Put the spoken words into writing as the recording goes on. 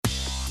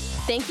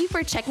Thank you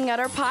for checking out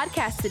our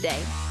podcast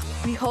today.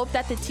 We hope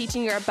that the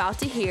teaching you're about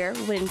to hear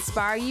will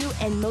inspire you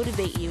and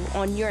motivate you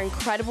on your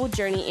incredible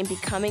journey in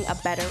becoming a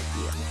better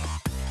you.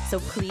 So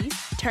please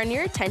turn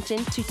your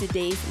attention to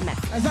today's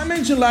message. As I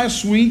mentioned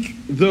last week,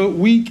 the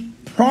week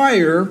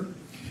prior,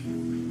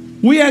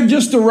 we had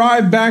just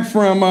arrived back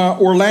from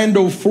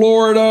Orlando,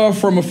 Florida,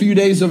 from a few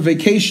days of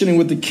vacationing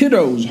with the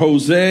kiddos.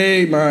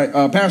 Jose,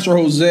 my Pastor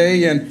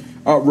Jose, and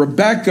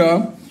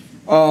Rebecca,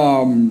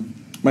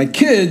 my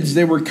kids.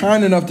 They were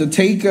kind enough to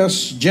take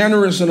us,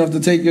 generous enough to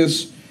take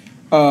us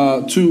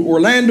to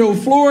Orlando,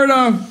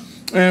 Florida,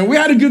 and we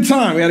had a good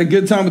time. We had a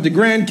good time with the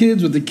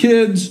grandkids, with the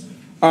kids.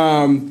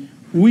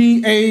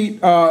 We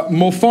ate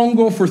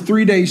mofongo for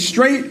 3 days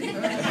straight.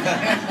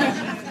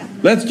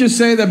 Let's just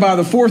say that by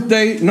the fourth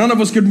day, none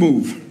of us could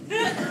move. We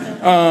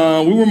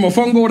were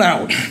mofongoed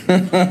out.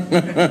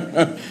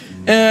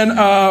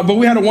 But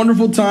we had a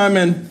wonderful time.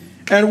 And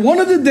one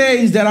of the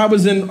days that I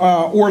was in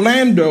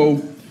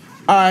Orlando,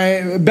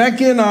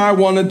 Becky and I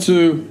wanted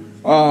to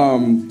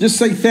just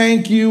say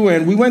thank you.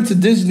 And we went to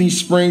Disney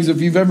Springs.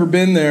 If you've ever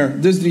been there,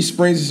 Disney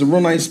Springs is a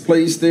real nice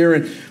place there.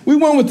 And we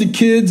went with the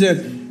kids,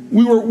 and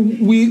we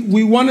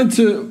went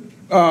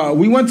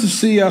to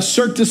see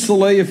Cirque du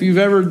Soleil. If you've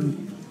ever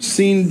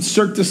seen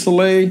Cirque du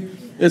Soleil,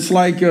 it's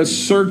like a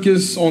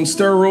circus on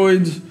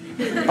steroids.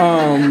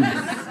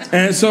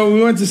 And so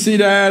we went to see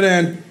that,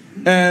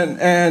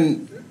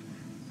 and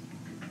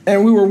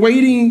we were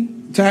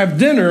waiting to have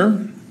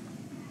dinner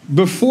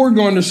before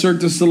going to Cirque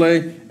du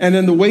Soleil. And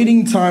then the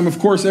waiting time, of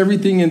course,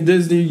 everything in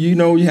Disney, you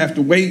know, you have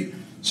to wait.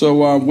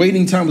 So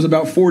waiting time was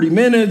about 40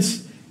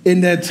 minutes.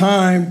 In that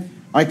time,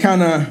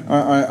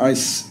 I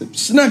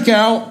snuck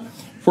out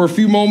for a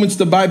few moments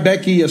to buy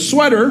Becky a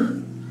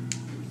sweater,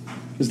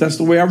 because that's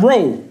the way I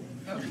roll.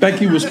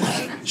 Becky was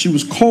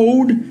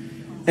cold,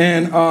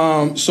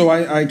 and so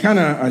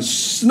I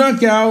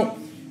snuck out,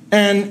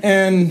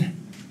 and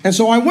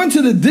so I went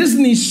to the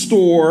Disney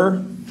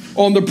store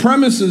on the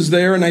premises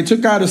there, and I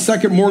took out a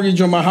second mortgage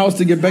on my house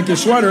to get Becky a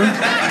sweater.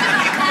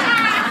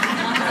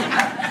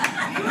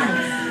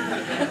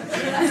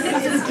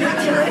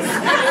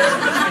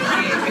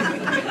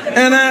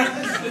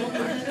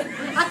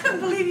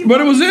 But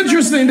it was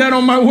interesting that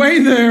on my way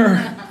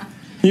there,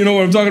 you know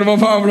what I'm talking about,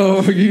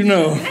 Pablo, you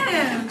know.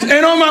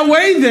 And on my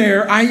way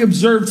there, I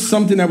observed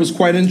something that was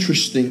quite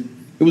interesting.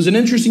 It was an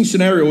interesting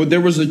scenario. There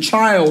was a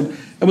child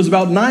that was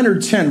about 9 or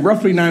 10,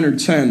 roughly 9 or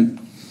 10.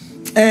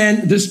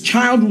 And this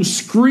child was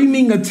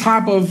screaming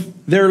atop of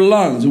their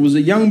lungs. It was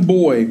a young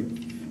boy,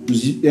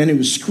 and he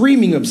was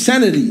screaming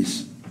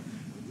obscenities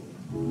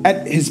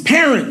at his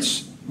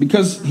parents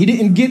because he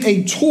didn't get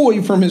a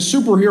toy from his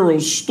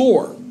superhero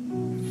store.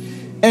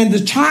 And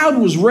the child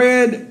was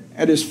red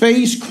at his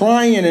face,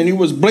 crying, and he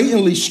was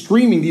blatantly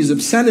screaming these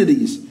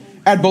obscenities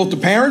at both the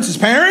parents. His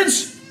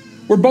parents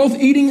were both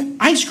eating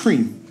ice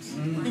cream,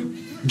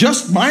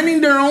 just minding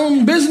their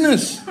own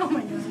business,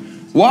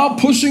 while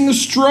pushing a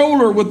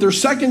stroller with their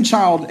second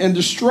child, and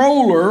the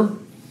stroller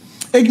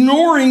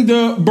ignoring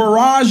the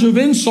barrage of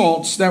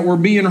insults that were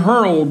being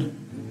hurled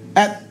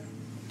at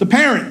the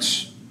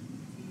parents.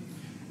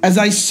 As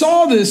I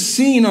saw this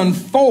scene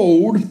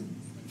unfold,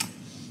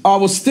 I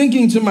was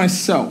thinking to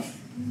myself,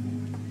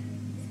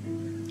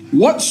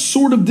 what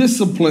sort of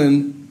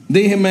discipline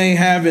they may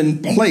have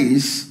in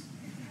place,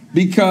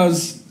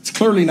 because it's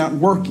clearly not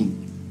working.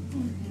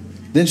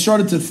 Then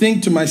started to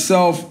think to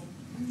myself,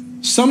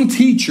 some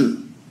teacher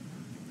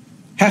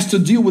has to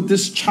deal with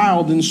this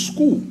child in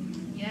school.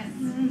 Yes.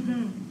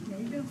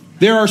 Mm-hmm.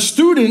 There are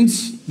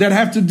students that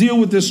have to deal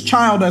with this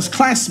child as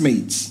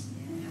classmates.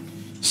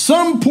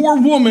 Some poor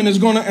woman is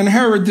going to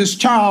inherit this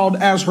child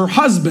as her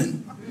husband.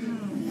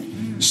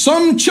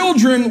 Some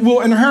children will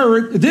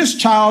inherit this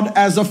child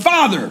as a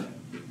father,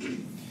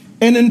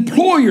 an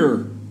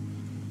employer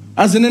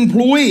as an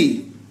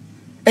employee,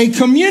 a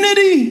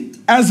community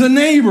as a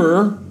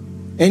neighbor,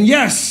 and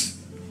yes,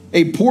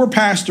 a poor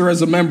pastor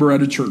as a member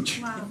at a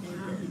church. Wow.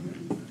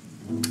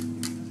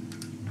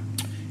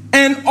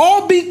 And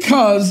all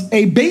because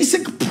a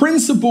basic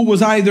principle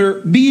was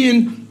either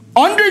being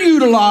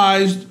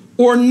underutilized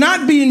or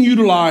not being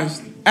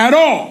utilized at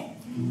all.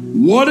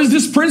 What is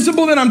this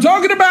principle that I'm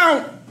talking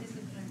about?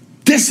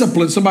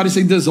 Discipline. Somebody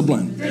say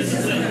discipline.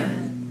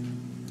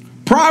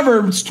 Discipline.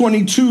 Proverbs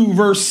 22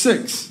 verse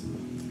 6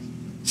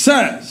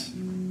 says,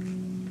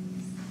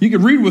 you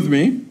can read with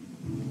me.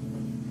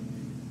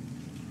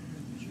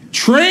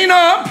 Train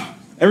up.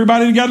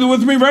 Everybody together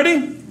with me,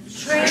 ready?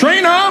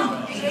 Train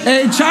up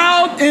a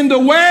child in the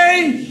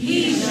way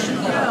he should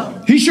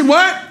go. He should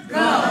what?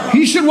 Go.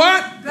 He should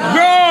what?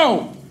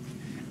 Go.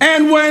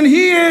 And when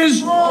he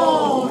is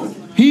old,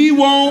 he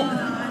won't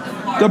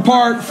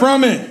depart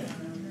from it.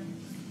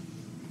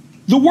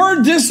 The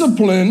word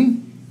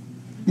discipline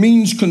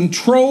means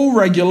control,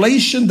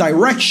 regulation,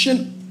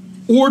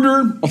 direction,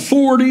 order,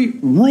 authority,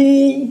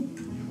 rule.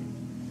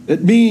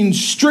 It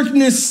means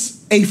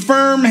strictness, a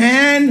firm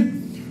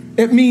hand.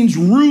 It means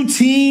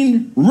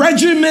routine,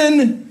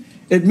 regimen.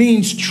 It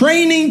means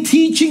training,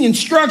 teaching,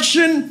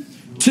 instruction,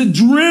 to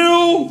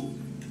drill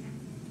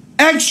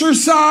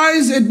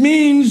Exercise, it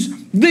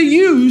means the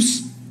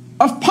use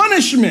of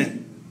punishment.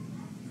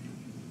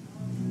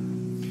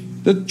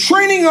 The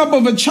training up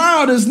of a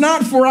child is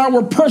not for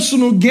our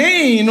personal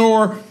gain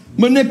or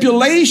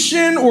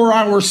manipulation or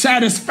our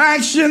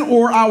satisfaction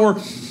or our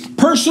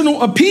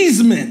personal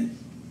appeasement,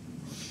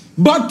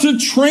 but to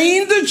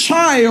train the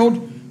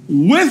child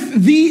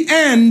with the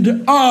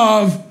end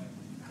of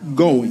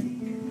going.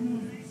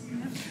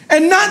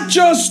 And not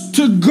just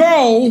to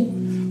go,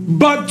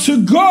 but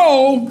to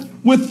go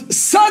with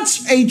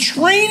such a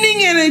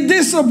training and a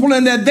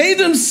discipline that they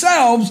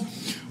themselves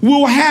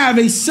will have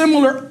a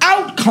similar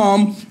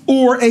outcome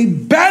or a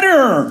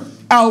better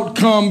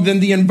outcome than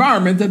the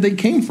environment that they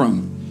came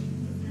from.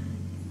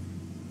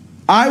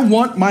 I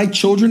want my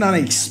children, and I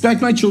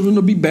expect my children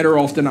to be better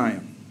off than I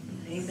am.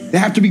 Amen. They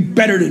have to be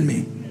better than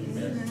me.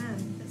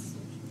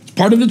 It's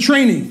part of the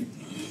training.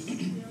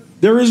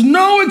 There is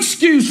no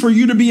excuse for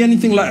you to be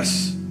anything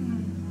less.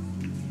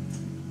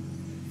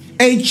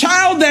 A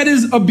child that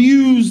is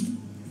abused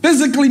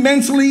physically,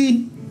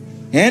 mentally,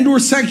 and or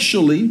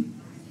sexually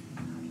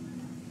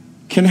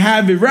can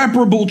have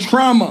irreparable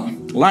trauma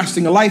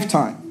lasting a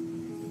lifetime.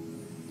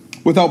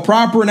 Without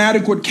proper and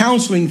adequate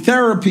counseling,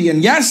 therapy,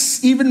 and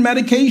yes, even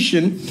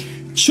medication,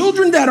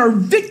 children that are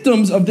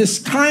victims of this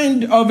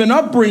kind of an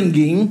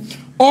upbringing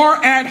are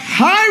at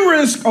high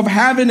risk of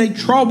having a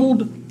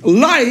troubled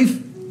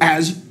life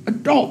as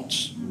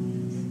adults.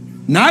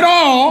 Not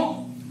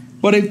all,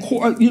 but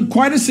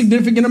quite a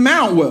significant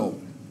amount will.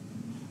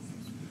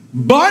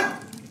 But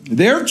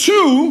there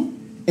too,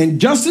 and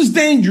just as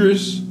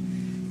dangerous,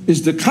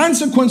 is the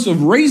consequence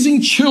of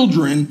raising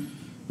children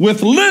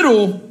with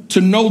little to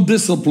no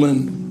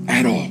discipline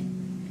at all.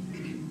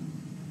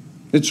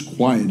 It's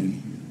quiet in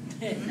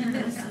here.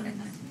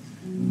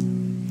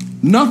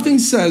 Nothing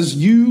says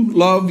you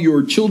love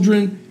your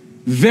children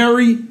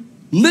very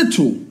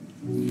little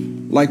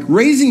like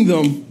raising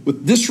them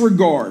with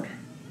disregard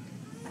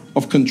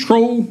of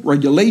control,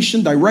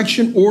 regulation,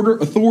 direction, order,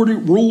 authority,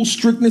 rules,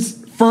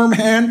 strictness, firm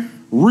hand,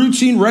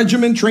 routine,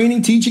 regimen,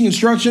 training, teaching,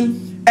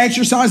 instruction,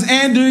 exercise,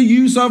 and the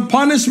use of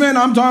punishment.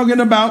 I'm talking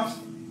about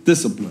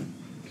discipline.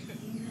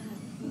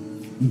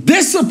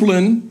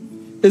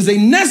 Discipline is a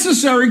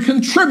necessary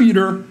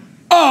contributor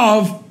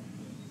of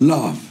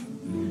love.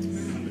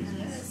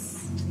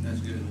 That's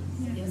good.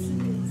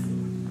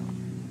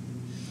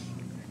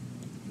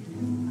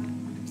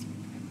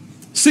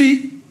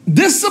 See,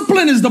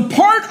 discipline is the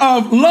part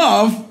of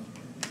love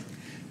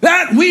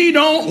that we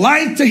don't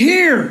like to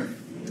hear.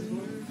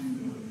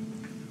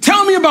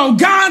 Tell me about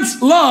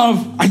God's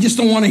love. I just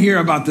don't want to hear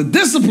about the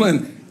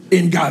discipline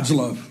in God's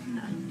love.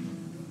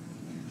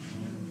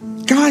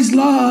 Guys,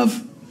 love.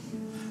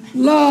 I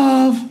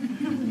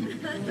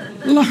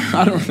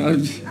don't know.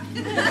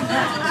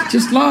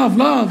 Just love.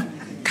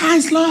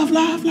 Guys, love.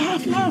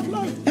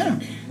 Yeah.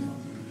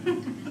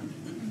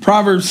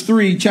 Proverbs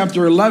 3,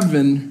 chapter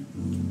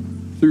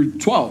 11 through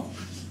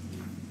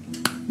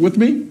 12. With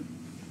me?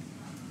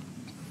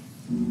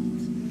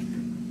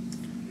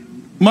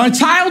 My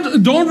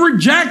child, don't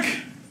reject.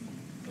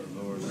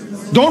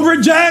 The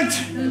Lord's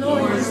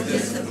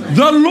discipline.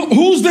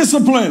 Whose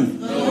discipline?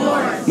 The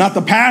Lord. Not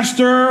the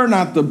pastor,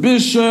 not the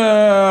bishop,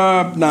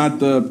 not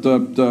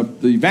the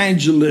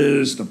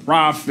evangelist, the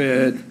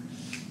prophet.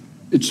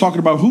 It's talking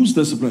about whose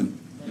discipline?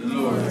 The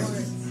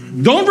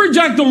Lord. Don't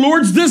reject the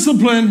Lord's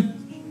discipline,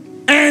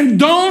 and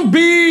don't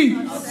be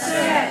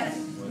upset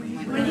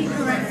when he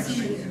corrects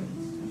you.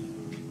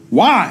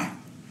 Why?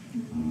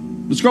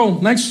 Let's go.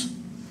 Next.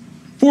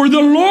 For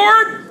the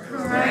Lord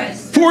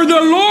corrects. For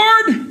the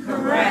Lord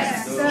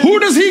corrects. Who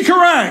does he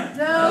correct?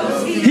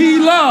 Those he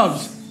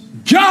loves.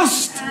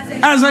 Just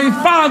as a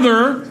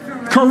father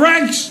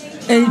corrects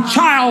a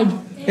child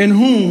in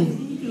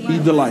whom he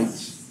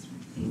delights.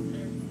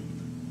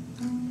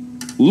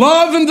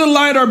 Love and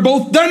delight are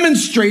both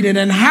demonstrated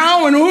in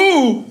how and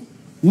who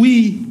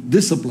we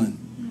discipline.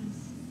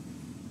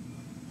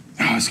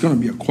 Oh, it's going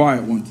to be a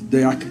quiet one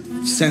today. I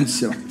can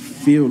sense it. I can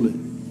feel it.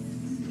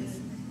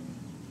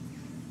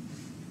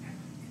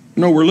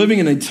 You know, we're living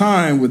in a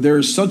time where there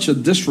is such a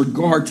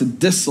disregard to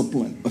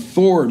discipline,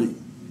 authority,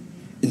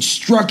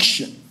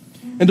 instruction.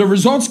 And the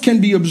results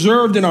can be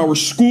observed in our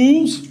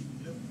schools.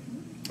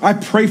 I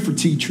pray for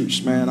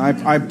teachers, man.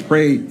 I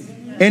pray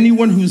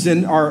anyone who's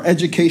in our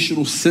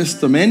educational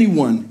system,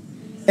 anyone,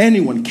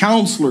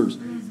 counselors,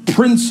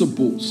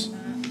 principals,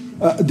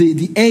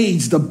 the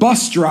aides, the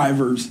bus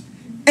drivers,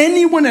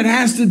 anyone that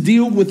has to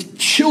deal with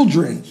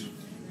children,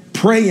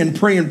 pray. And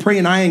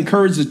I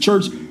encourage the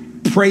church,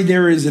 pray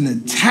there is an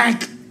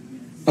attack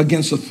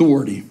against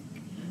authority.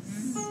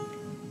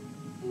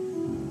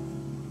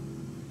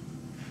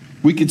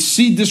 We could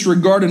see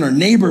disregard in our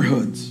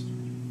neighborhoods.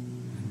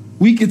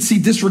 We could see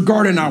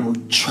disregard in our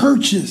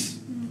churches.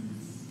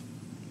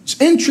 It's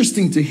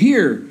interesting to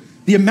hear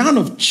the amount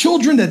of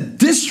children that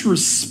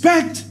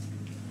disrespect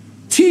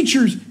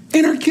teachers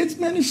in our kids'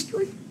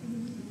 ministry.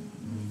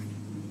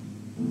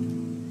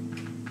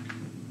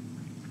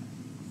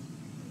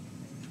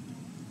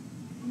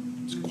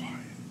 It's quiet.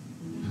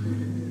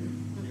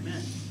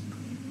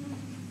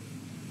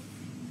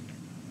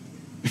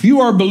 If you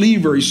are a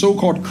believer, a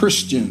so-called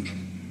Christian,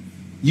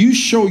 you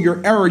show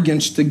your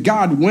arrogance to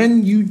God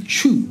when you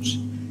choose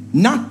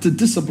not to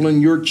discipline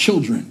your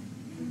children.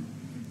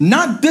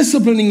 Not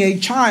disciplining a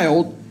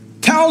child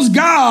tells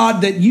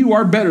God that you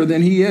are better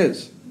than he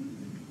is.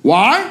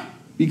 Why?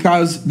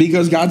 Because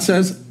God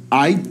says,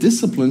 I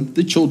discipline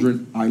the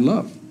children I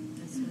love.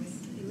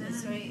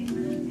 That's right.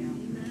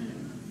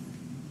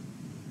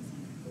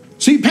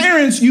 See,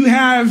 parents, you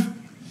have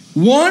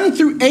 1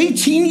 through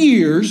 18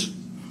 years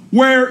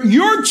where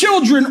your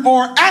children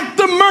are at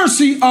the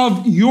mercy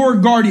of your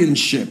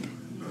guardianship.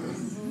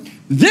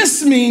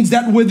 This means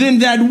that within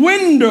that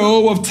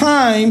window of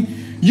time,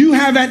 you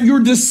have at your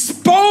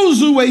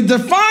disposal a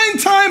defined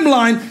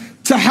timeline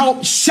to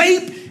help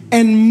shape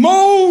and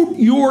mold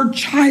your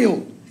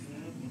child.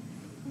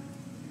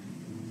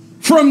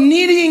 From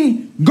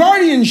needing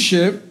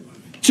guardianship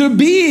to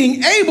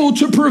being able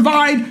to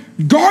provide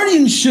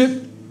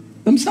guardianship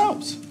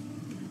themselves.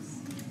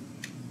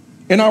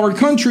 In our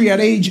country at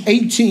age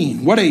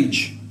 18, what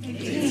age?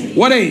 18.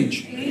 What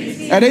age?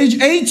 18. At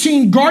age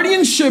 18,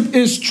 guardianship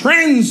is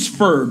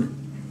transferred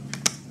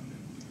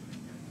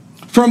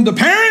from the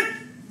parent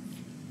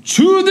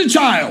to the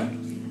child.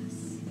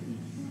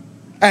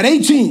 At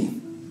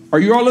 18. Are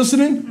you all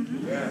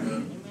listening? Yeah.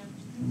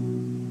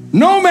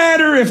 No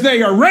matter if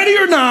they are ready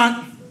or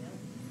not,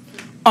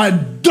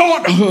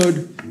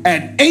 adulthood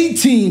at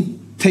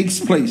 18 takes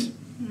place.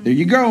 There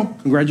you go.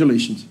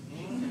 Congratulations.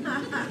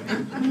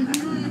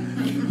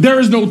 There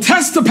is no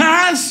test to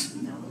pass.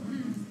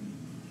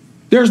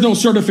 There's no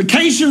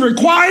certification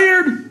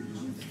required.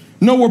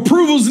 No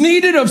approvals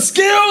needed of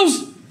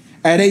skills.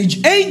 At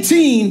age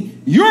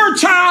 18, your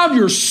child,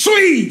 your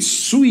sweet,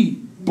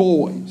 sweet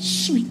boy,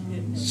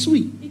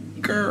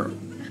 sweet girl,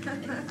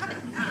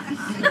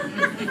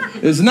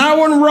 is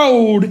now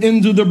enrolled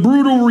into the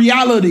brutal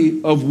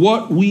reality of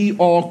what we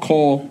all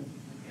call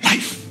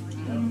life.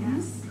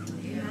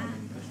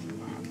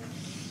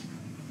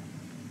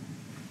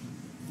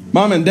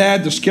 Mom and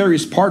Dad, the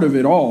scariest part of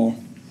it all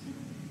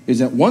is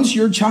that once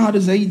your child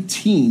is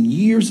 18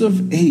 years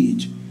of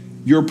age,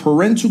 your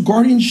parental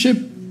guardianship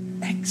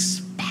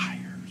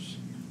expires.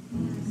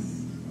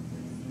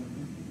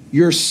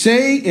 Your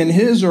say in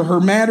his or her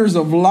matters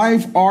of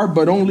life are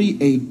but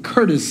only a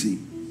courtesy.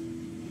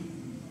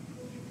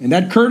 And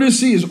that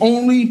courtesy is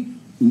only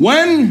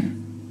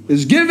when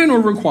it's given or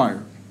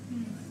required.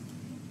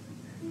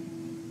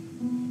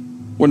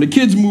 When the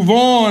kids move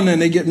on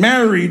and they get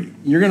married,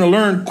 you're going to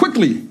learn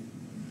quickly.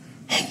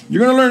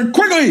 You're going to learn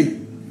quickly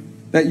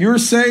that your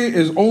say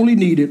is only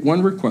needed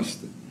when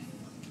requested.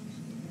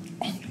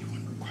 Only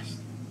when requested.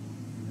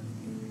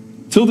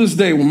 Till this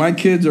day, when my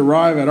kids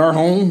arrive at our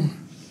home,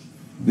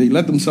 they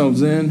let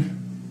themselves in.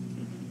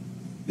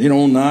 They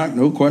don't knock,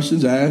 no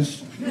questions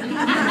asked.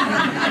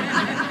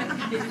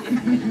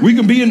 We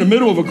could be in the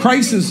middle of a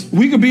crisis.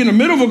 We could be in the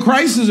middle of a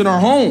crisis in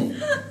our home.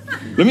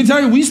 Let me tell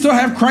you, we still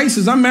have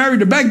crises. I'm married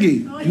to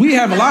Becky. We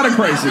have a lot of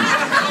crises.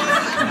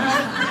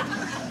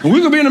 And we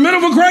could be in the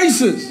middle of a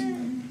crisis.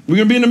 We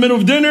could be in the middle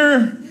of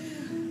dinner,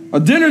 a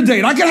dinner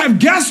date. I could have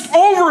guests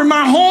over in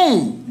my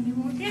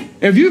home.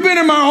 If you've been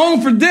in my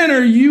home for dinner,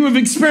 you have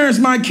experienced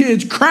my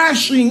kids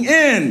crashing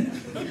in,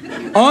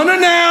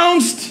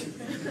 unannounced.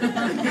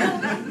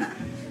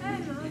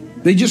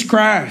 They just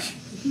crash.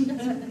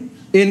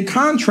 In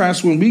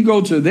contrast, when we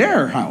go to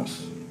their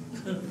house,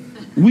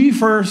 we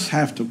first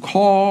have to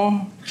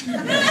call.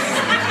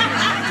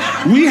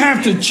 We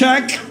have to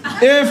check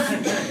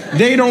if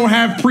they don't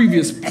have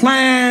previous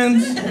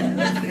plans.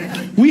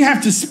 We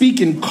have to speak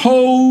in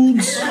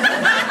codes.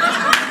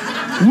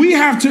 We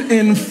have to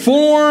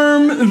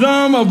inform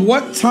them of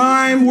what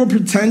time we're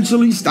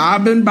potentially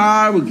stopping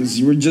by because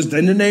we're just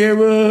in the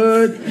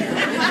neighborhood.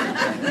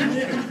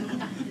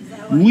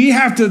 We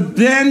have to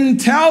then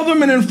tell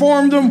them and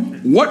inform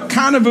them what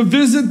kind of a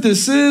visit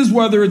this is,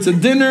 whether it's a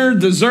dinner,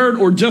 dessert,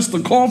 or just a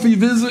coffee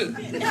visit.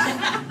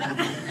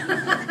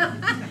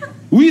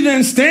 We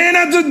then stand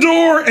at the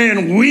door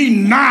and we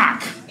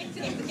knock.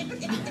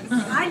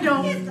 I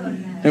don't.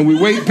 And we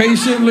wait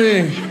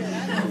patiently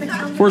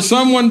for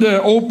someone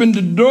to open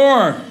the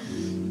door.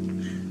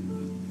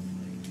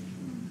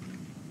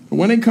 But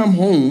when they come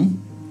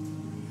home,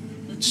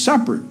 it's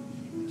separate.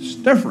 It's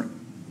different.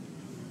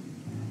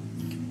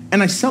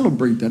 And I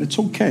celebrate that. It's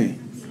okay.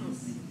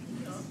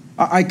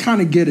 I kind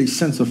of get a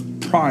sense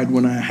of pride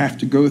when I have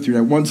to go through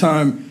that. One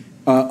time,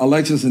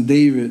 Alexis and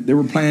David, they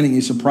were planning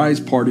a surprise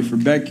party for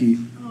Becky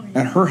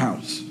at her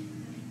house,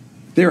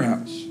 their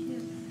house.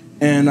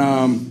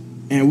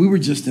 And we were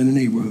just in the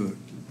neighborhood.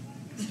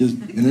 Just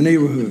in the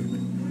neighborhood.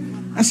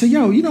 I said,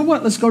 yo, you know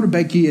what? Let's go to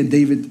Becky and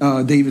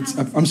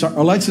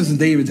Alexis and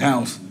David's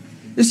house.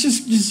 Let's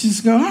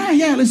just go,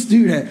 yeah, let's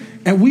do that.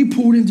 And we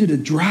pulled into the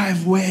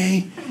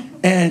driveway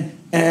and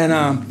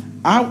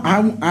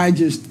I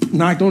just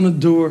knocked on the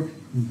door.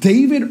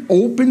 David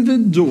opened the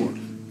door.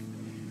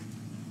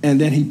 And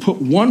then he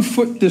put one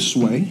foot this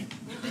way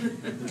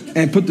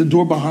and put the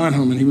door behind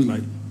him. And he was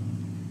like,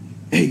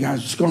 hey,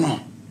 guys, what's going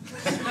on?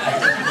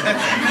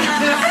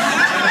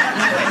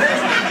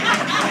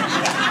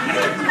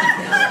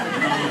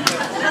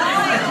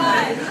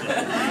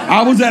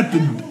 I was at the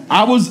door. I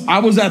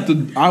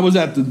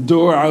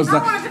was I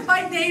like, wanted to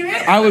fight David.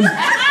 I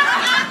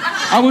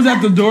was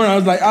at the door and I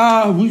was like,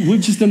 we're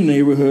just in the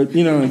neighborhood,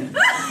 you know. And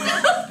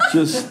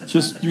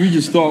we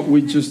just thought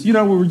we were just in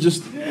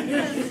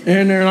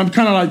there. And I'm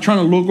kind of like trying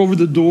to look over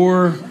the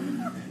door,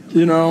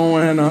 you know.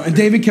 And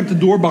David kept the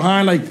door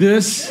behind like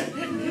this.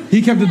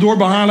 He kept the door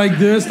behind like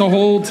this the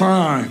whole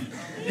time.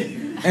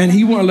 And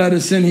he wouldn't let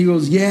us in. He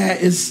goes, yeah,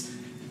 it's,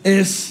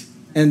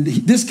 and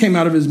this came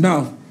out of his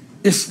mouth.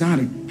 It's not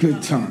a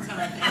good time.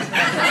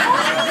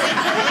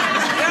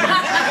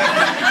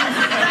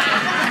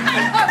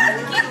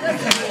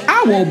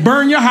 I will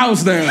burn your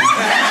house down.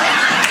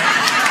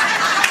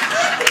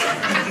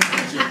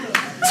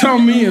 Tell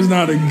me it's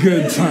not a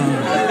good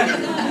time.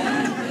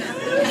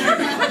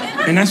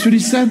 And that's what he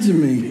said to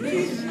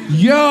me.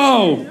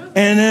 Yo.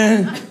 And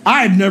then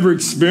I had never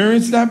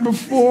experienced that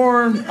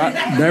before.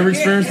 I never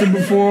experienced it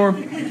before.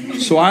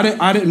 So I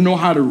didn't know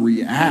how to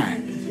react.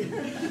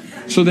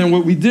 So then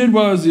what we did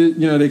was,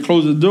 they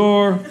closed the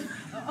door.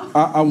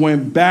 I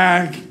went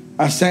back.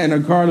 I sat in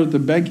the car, looked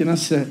at Becky, and I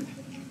said,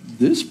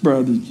 this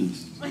brother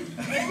just...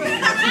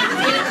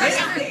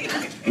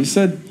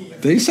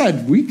 They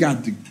said, we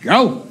got to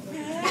go.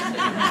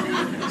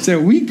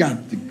 Said, we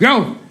got to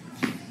go.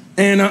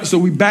 And so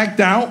we backed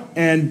out,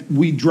 and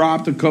we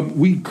dropped a couple.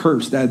 We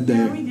cursed that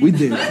day. We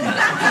did.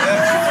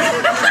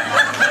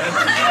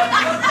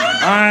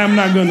 I am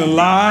not going to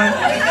lie.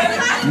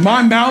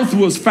 My mouth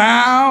was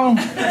foul.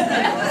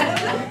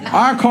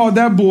 I called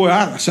that boy.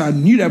 I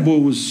knew that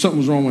boy something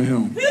was wrong with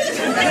him.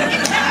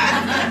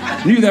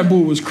 Knew that boy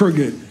was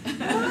crooked.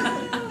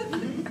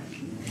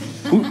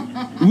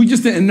 We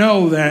just didn't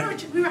know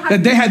that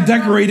they had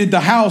decorated the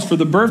house for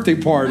the birthday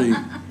party.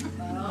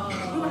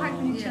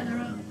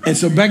 And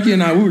so Becky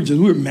and I, we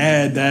were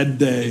mad that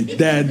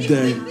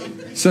day.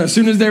 So as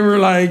soon as they were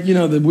like,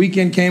 the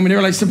weekend came and they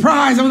were like,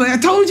 surprise. I was like,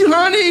 I told you,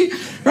 honey,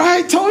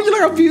 right? I told you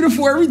like how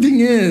beautiful everything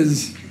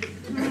is.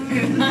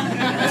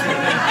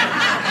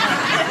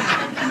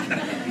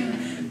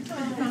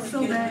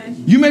 So bad.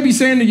 You may be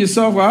saying to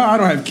yourself, well, I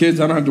don't have kids.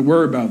 I don't have to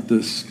worry about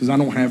this because I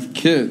don't have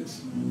kids.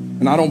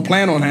 And I don't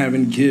plan on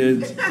having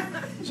kids.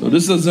 So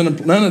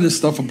none of this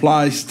stuff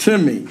applies to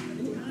me.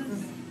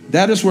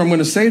 That is where I'm going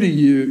to say to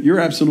you, you're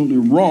absolutely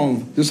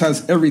wrong. This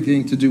has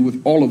everything to do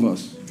with all of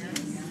us.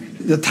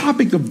 The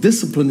topic of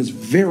discipline is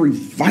very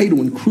vital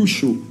and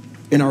crucial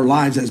in our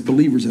lives as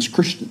believers, as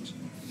Christians.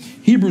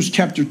 Hebrews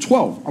chapter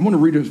 12. I'm going to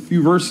read a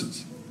few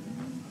verses.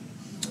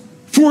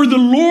 For the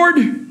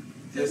Lord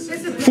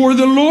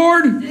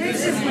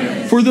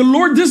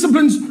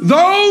disciplines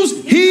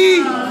those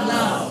he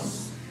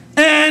loves,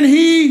 and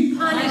he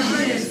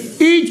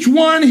punishes each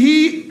one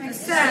he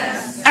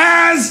accepts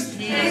as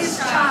his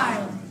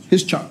child.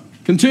 His child.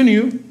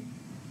 Continue.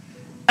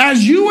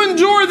 As you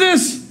endure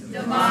this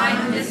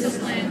divine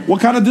discipline.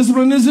 What kind of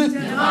discipline is it?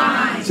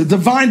 Divine. It's a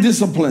divine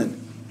discipline.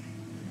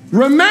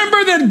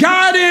 Remember that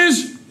God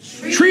is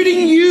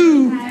treating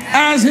you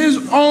as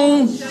his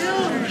own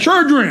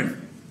children.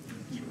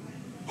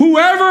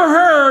 Whoever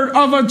heard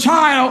of a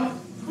child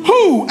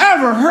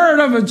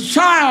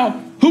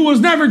who was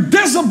never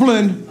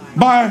disciplined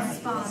by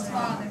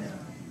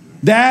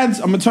dads?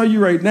 I'm going to tell you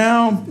right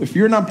now, if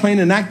you're not playing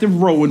an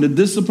active role in the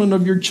discipline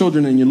of your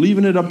children and you're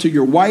leaving it up to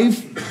your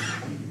wife,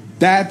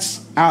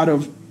 that's out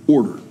of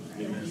order.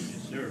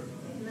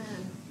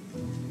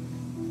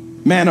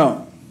 Man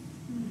up.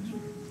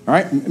 All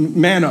right?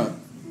 Man up.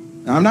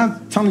 Now, I'm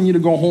not telling you to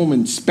go home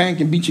and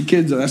spank and beat your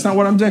kids up. That's not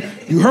what I'm saying.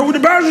 You heard what the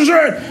pastor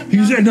said.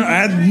 He said, no,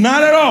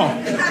 not at all.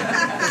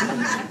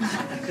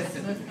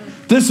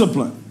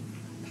 Discipline.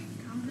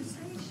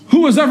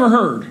 Who has ever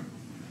heard?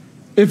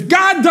 If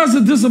God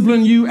doesn't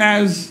discipline you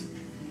as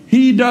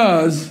he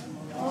does,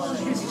 all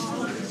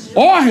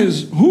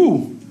his,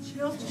 who?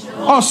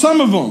 Oh, some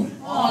of them.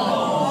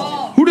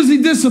 Who does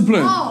he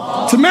discipline?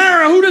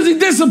 Tamara, who does he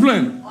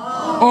discipline?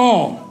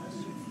 All.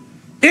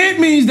 It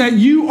means that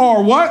you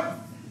are what?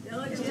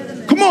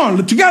 Come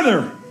on,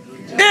 together.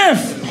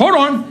 If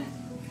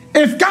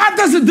God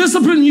doesn't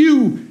discipline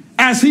you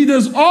as he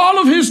does all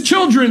of his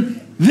children,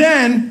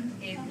 then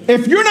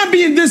if you're not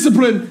being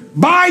disciplined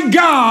by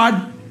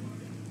God,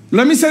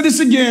 let me say this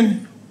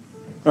again.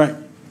 All right.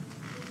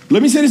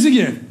 Let me say this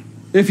again.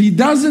 If he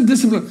doesn't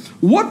discipline,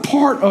 what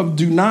part of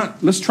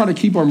let's try to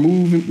keep our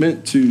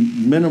movement to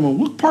minimum.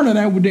 What part of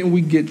that didn't we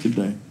get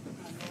today?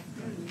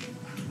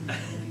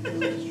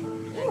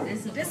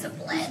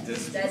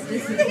 Discipline.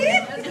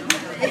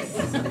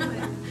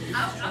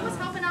 I was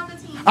helping out the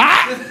team.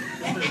 I was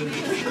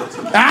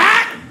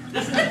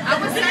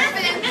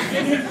serving.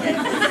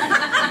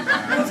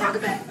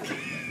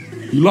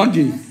 You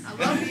lucky. I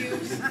love you.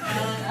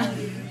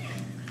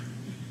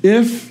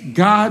 If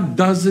God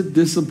doesn't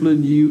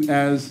discipline you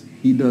as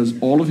he does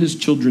all of his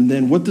children,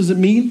 then what does it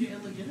mean?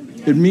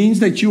 It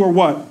means that you are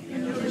what?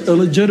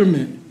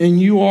 Illegitimate. And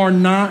you are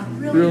not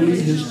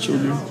really his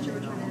children.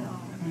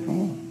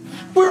 Oh.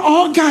 We're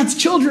all God's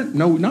children.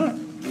 No, we're not.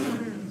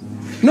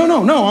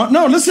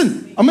 No,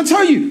 listen. I'm going to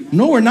tell you.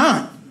 No, we're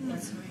not.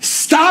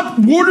 Stop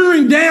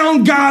watering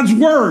down God's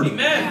word.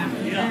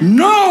 Amen.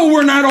 No,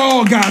 we're not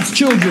all God's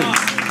children.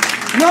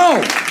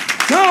 No,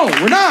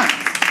 we're not.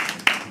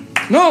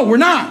 No, we're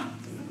not.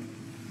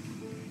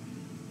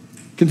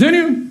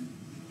 Continue.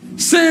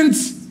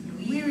 Since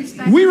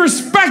we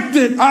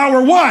respected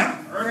our what?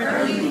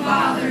 Earthly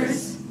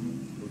fathers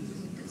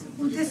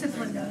who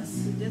disciplined us.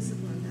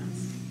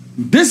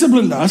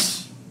 Disciplined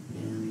us.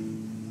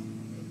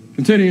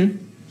 Continue.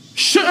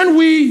 Shouldn't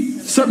we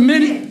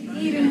submit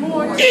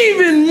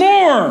even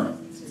more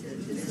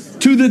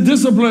to the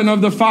discipline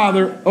of the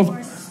Father of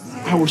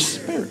our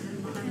spirit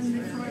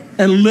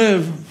and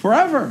live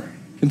forever?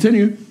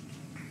 Continue.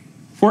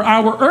 For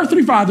our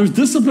earthly fathers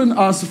discipline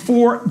us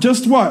for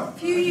just what?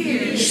 Few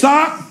years.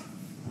 Stop.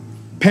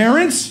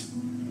 Parents,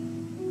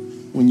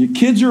 when your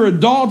kids are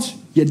adults,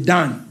 you're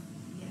done.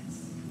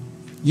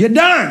 You're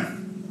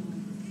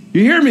done.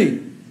 You hear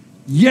me?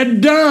 You're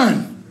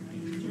done.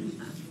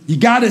 You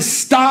got to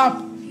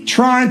stop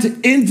trying to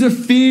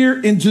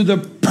interfere into the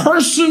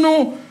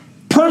personal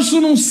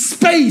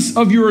space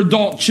of your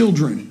adult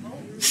children.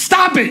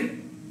 Stop it.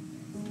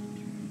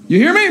 You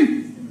hear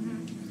me?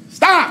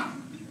 Stop.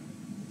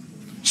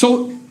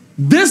 So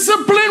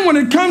discipline when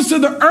it comes to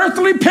the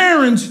earthly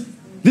parents,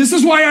 this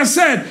is why I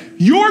said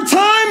your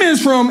time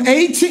is from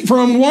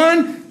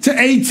 1 to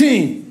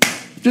 18.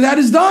 After that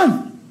is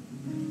done.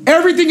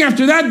 Everything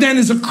after that then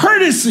is a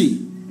courtesy.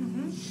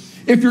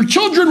 If your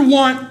children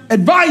want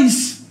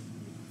advice,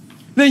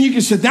 then you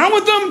can sit down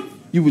with them,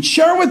 you would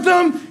share with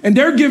them, and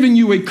they're giving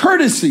you a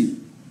courtesy,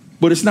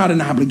 but it's not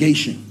an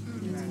obligation.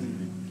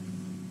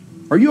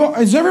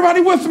 Is everybody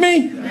with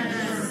me?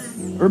 Yes.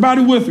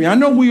 Everybody with me? I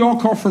know we all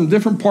come from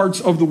different parts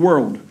of the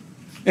world.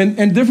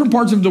 And different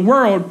parts of the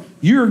world,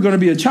 you're going to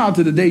be a child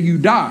to the day you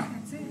die.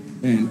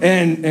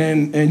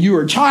 And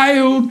you're a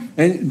child,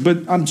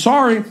 but I'm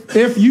sorry,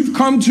 if you've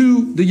come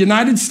to the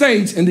United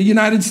States, in the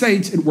United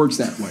States, it works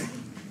that way.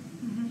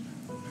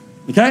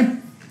 Okay?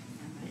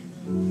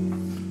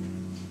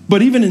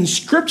 But even in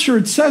Scripture,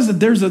 it says that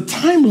there's a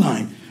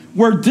timeline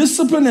where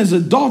discipline as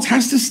adults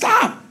has to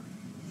stop.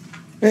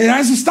 It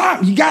has to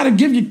stop. You got to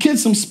give your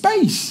kids some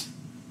space.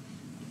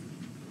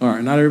 All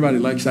right, not everybody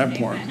likes that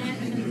part.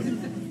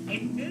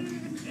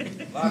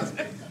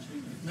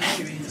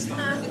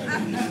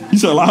 He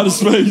said a lot of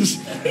space.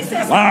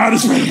 A lot of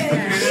space.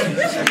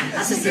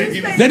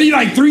 Then he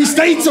like 3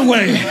 states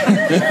away.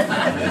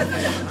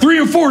 3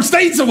 or 4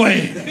 states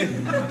away.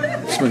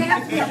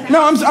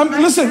 No,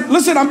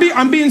 listen,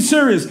 I'm being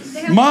serious.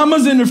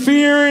 Mama's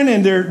interfering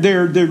in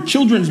their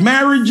children's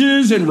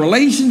marriages and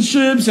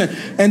relationships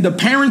and the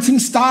parenting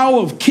style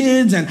of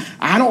kids. And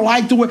I don't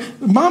like the way,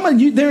 Mama,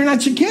 they're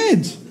not your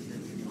kids.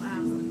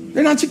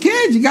 They're not your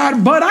kids. You got to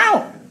butt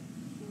out.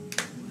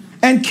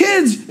 And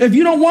kids, if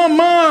you don't want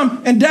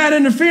mom and dad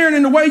interfering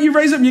in the way you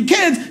raise up your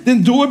kids,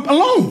 then do it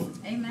alone.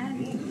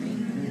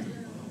 Amen.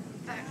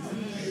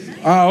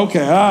 Oh,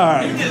 okay, all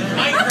right.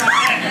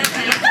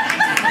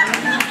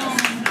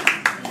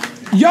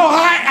 Yo,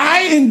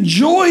 I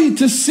enjoy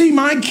to see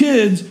my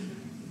kids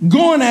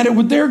going at it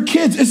with their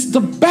kids. It's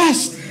the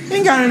best. You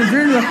ain't got to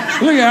interfere. Look at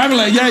it, I'm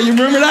like, yeah, you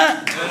remember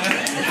that?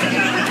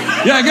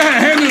 Yeah, go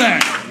ahead, handle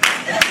that.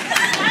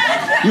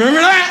 You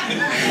remember that?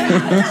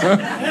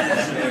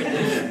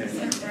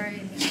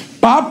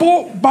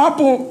 Papo.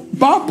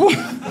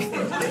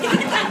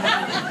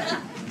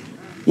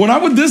 When I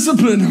would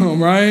discipline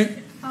him, right?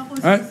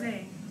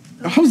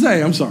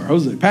 Jose,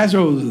 Pastor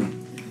Jose.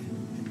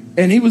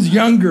 And he was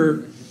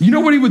younger. You know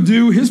what he would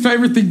do? His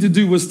favorite thing to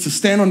do was to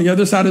stand on the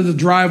other side of the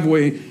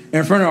driveway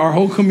in front of our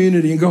whole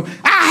community and go,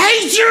 I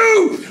hate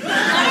you!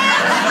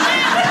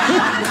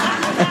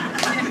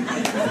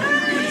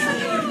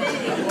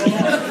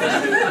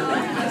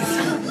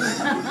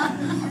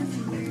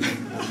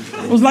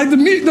 It was like the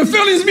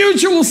feeling's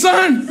mutual,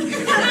 son.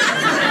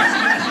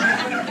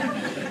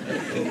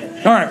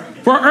 All right.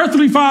 For our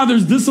earthly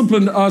fathers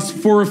disciplined us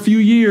for a few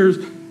years.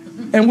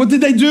 And what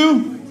did they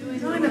do?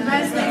 Doing the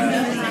best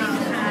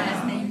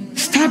thing.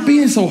 Stop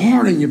being so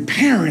hard on your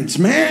parents,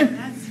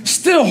 man.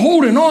 Still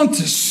holding on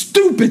to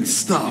stupid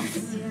stuff.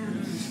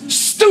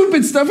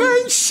 Stupid stuff.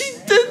 Hey, she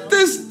did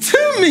this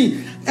to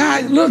me.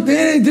 Look,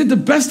 they did the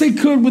best they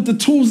could with the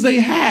tools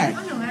they had.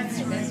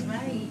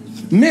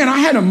 Man, I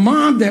had a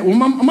mom that, well,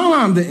 my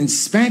mom didn't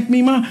spank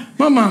me. My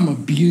mom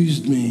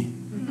abused me.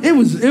 It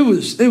was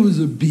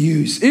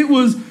abuse. It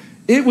was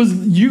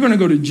you're gonna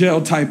go to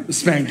jail type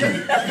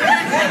spanking.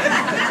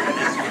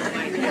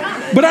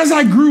 But as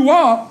I grew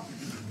up,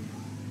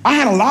 I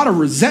had a lot of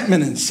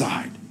resentment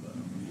inside.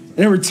 And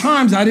there were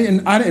times I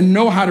didn't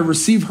know how to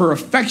receive her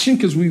affection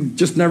because we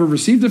just never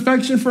received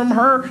affection from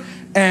her,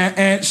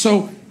 and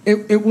so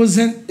it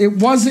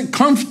wasn't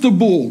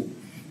comfortable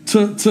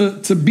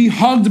to be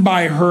hugged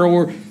by her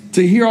or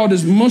to hear all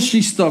this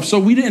mushy stuff. So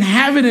we didn't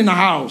have it in the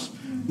house.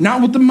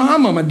 Not with the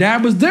mama. My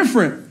dad was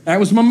different. That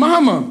was my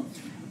mama.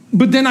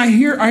 But then I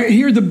hear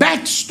the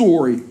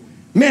backstory.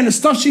 Man, the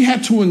stuff she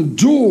had to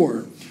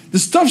endure, the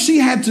stuff she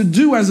had to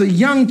do as a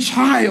young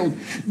child,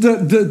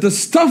 the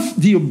stuff,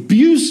 the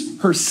abuse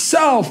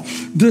herself,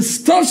 the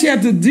stuff she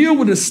had to deal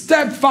with a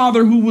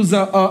stepfather who was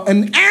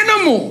an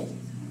animal.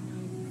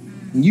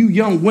 And you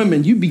young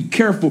women, you be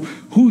careful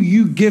who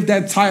you give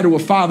that title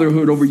of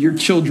fatherhood over your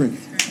children.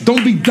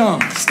 Don't be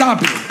dumb.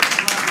 Stop it.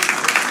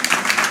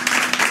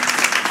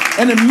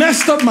 And it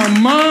messed up my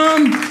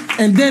mom,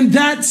 and then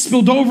that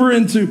spilled over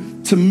into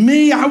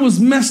me. I was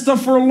messed up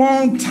for a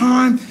long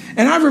time.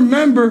 And I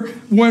remember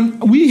when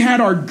we had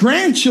our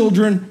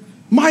grandchildren,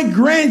 my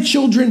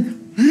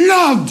grandchildren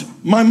loved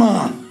my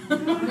mom.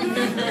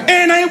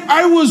 And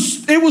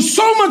it was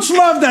so much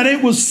love that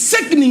it was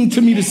sickening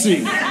to me to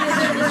see.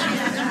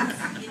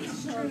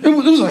 It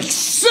was like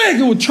sick.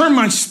 It would turn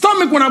my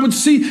stomach when I would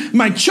see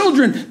my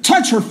children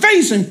touch her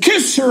face and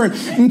kiss her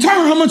and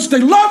tell her how much they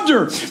loved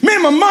her.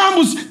 Man, my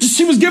mom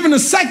she was given a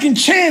second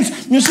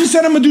chance. You know, she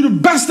said, I'm going to do the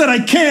best that I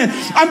can.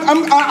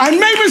 I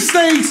made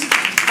mistakes.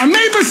 I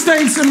made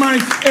mistakes in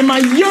my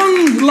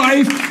young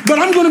life, but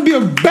I'm going to be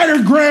a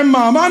better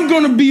grandmom. I'm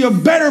going to be a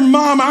better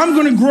mom. I'm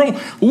going to grow.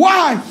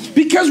 Why?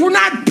 Because we're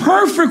not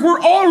perfect. We're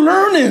all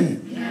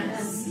learning.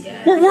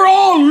 Yes. We're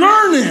all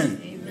learning.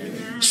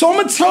 So I'm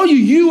going to tell you,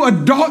 you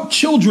adult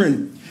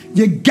children,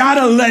 you got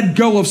to let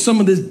go of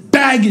some of this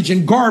baggage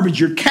and garbage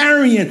you're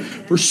carrying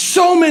for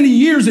so many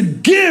years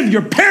and give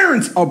your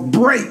parents a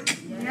break.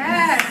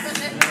 Yes.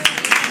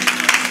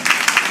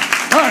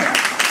 All right.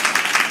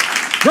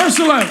 Verse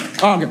 11.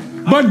 Okay.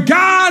 But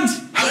God's...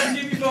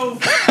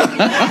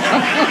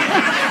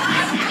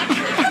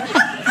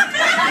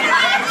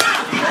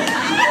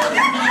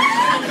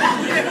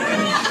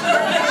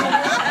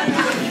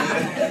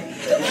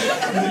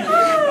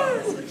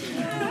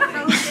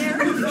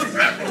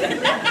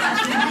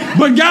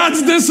 But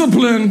God's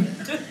discipline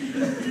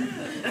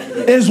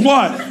is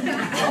what? It's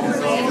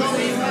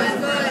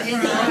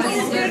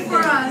good for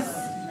us.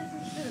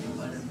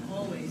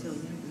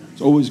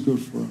 It's always good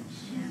for us.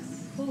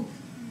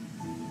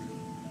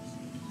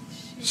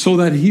 So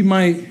that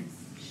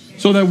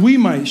we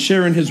might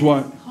share in his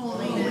what?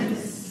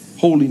 Holiness.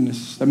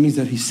 Holiness. That means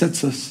that he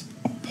sets us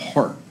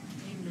apart.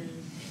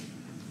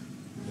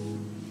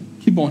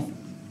 Keep on.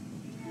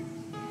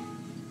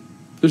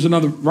 There's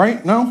another,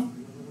 right? No?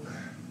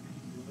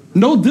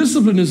 No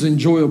discipline is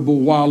enjoyable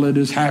while it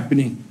is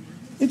happening.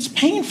 It's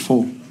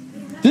painful.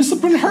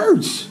 Discipline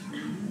hurts.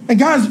 And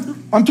guys,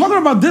 I'm talking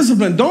about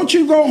discipline. Don't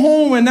you go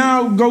home and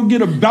now go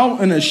get a belt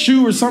and a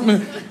shoe or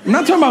something. I'm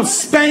not talking about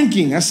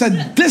spanking. I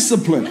said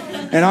discipline.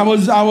 And I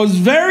was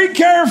very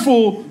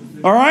careful,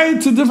 all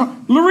right, to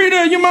define.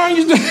 Loretta, you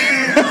mind?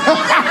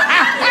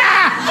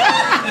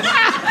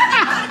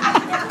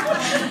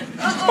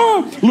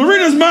 Oh,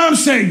 Loretta's mom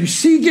said, you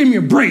see, give me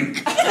a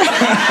break.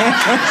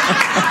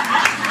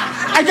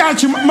 I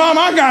got you, Mom.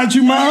 I got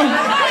you, Mom.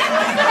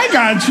 I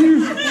got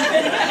you.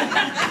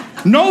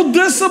 No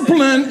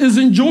discipline is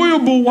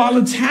enjoyable while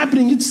it's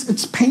happening.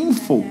 It's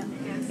painful.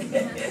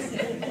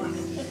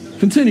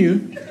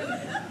 Continue.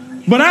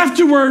 But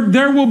afterward,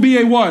 there will be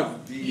a what?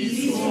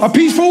 A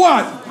peaceful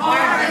what?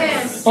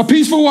 Harvest. A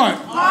peaceful what?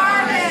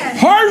 Harvest.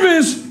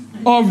 Harvest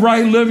of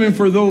right living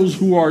for those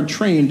who are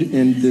trained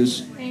in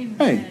this.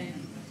 Hey,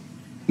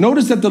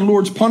 notice that the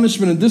Lord's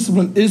punishment and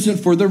discipline isn't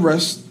for the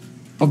rest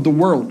of the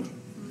world.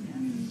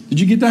 Did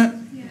you get that?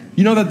 Yeah.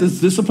 You know that this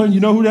discipline, you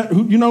know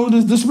who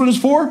this discipline is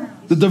for?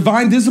 The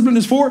divine discipline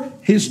is for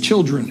his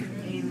children.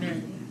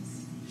 Amen.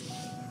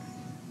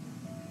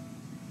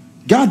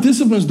 God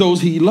disciplines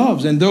those he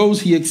loves and those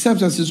he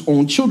accepts as his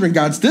own children.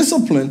 God's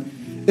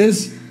discipline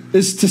is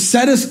to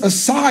set us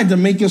aside, to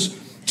make us,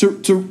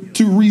 to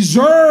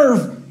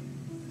reserve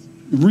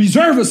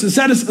us, to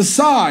set us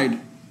aside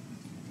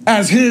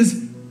as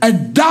his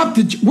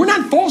adopted. We're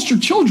not foster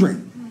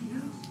children.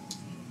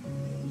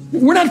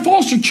 We're not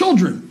foster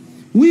children.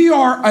 We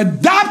are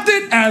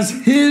adopted as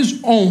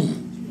his own.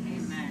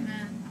 Amen.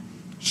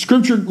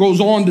 Scripture goes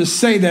on to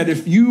say that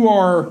if you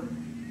are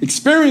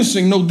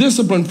experiencing no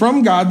discipline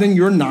from God, then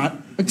you're not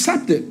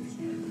accepted.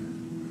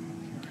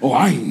 Oh,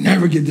 I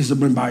never get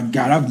disciplined by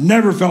God. I've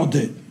never felt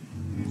it.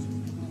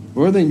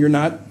 Well, then you're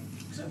not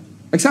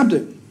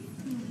accepted.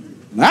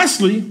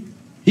 Lastly,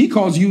 he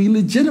calls you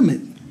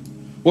illegitimate.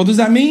 What does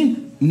that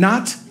mean?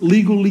 Not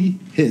legally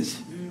his.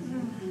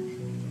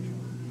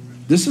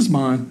 This is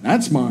mine.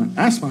 That's mine.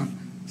 That's mine.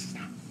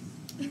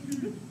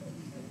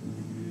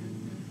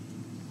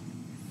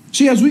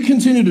 See, as we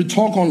continue to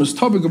talk on this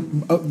topic,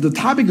 the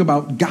topic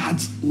about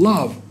God's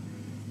love,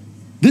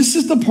 this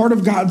is the part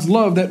of God's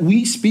love that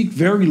we speak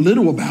very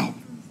little about.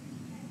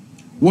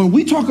 When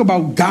we talk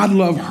about God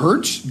love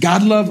hurts,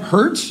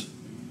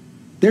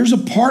 there's a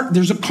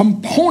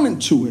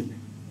component to it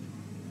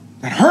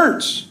that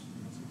hurts.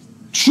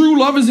 True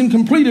love isn't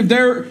complete if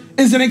there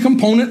isn't a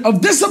component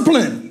of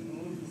discipline.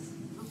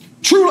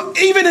 True,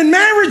 even in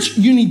marriage,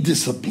 you need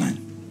discipline.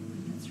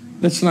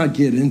 Let's not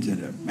get into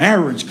the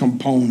marriage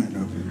component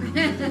of it.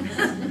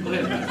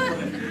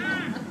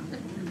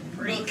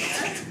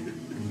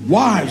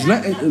 Wives,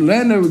 let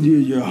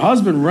your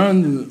husband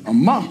run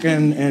amok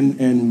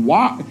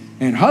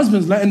and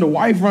husbands letting the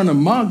wife run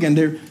amok, and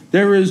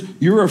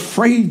you're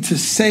afraid to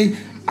say,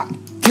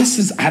 this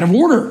is out of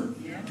order.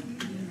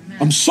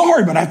 I'm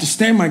sorry, but I have to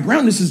stand my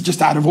ground. This is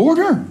just out of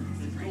order.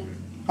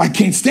 I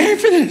can't stand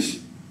for this.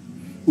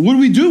 What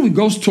do? We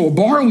go to a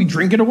bar and we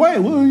drink it away.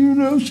 Well, you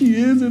know, she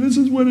is, and this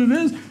is what it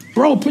is.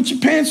 Bro, put your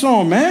pants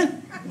on,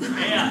 man.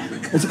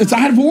 It's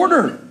out of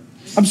order.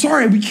 I'm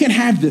sorry, we can't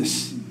have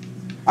this.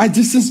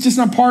 This is just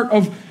not part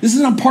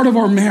of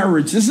our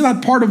marriage. This is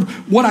not part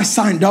of what I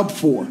signed up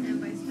for.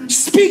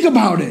 Speak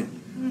about it.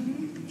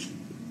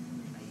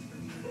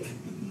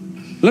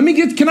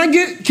 Can I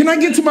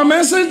get to my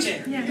message?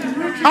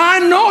 I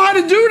know how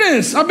to do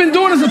this. I've been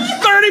doing this for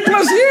 30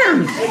 plus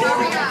years.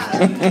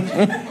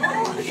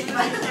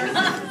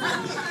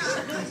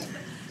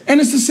 And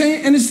it's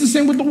the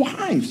same with the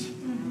wives.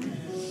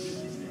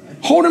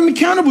 Hold them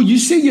accountable. You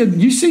see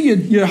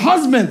your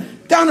husband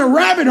down a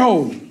rabbit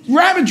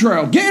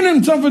trail, getting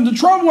himself into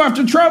trouble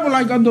after trouble,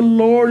 like, oh, the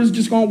Lord is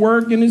just going to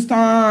work in his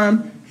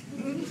time.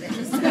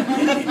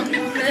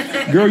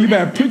 Girl, you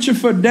better put your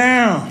foot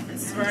down.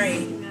 That's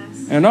right.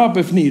 And up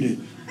if needed.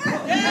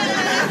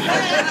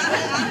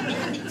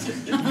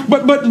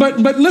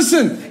 But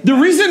listen, the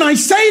reason I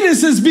say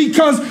this is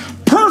because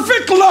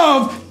perfect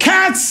love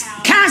casts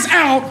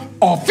out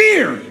all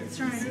fear.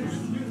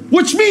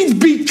 Which means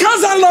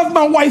because I love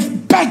my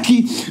wife,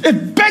 Becky,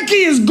 if Becky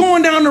is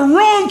going down the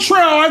wrong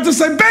trail, I have to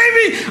say,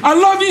 baby, I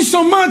love you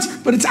so much,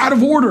 but it's out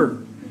of order.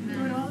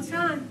 Do it all the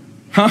time.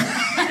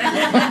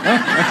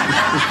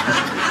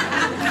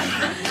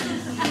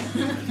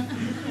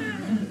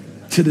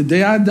 To the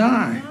day I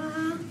die.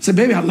 Say,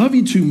 baby, I love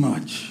you too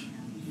much.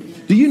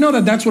 Do you know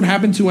that that's what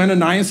happened to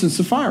Ananias and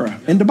Sapphira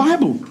in the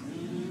Bible?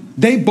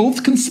 They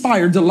both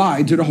conspired to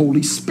lie to the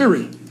Holy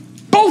Spirit.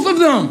 Both of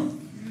them.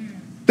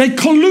 They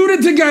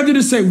colluded together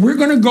to say, we're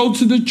going to go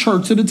to the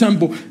church, to the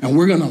temple, and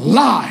we're going to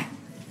lie.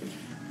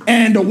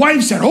 And the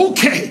wife said,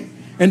 okay.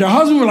 And the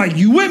husband were like,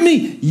 you with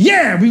me?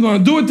 Yeah, we're going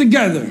to do it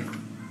together.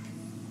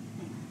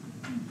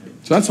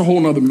 So that's a whole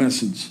nother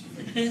message.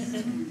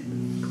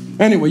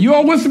 Anyway, you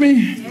all with me?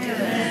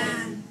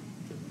 Yeah.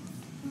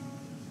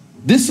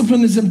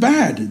 Discipline isn't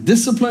bad.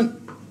 Discipline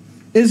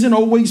isn't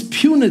always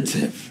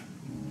punitive.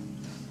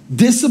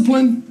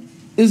 Discipline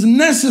is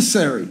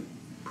necessary.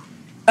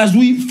 As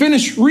we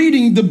finish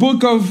reading the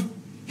book of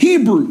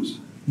Hebrews,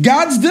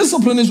 God's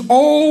discipline is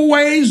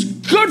always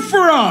good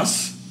for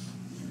us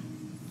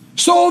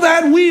so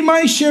that we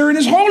might share in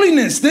his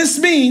holiness. This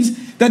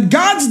means that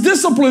God's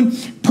discipline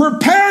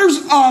prepares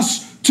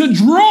us to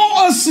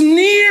draw us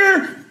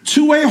near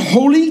to a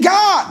holy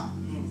God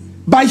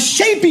by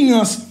shaping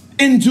us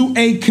into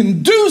a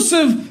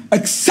conducive,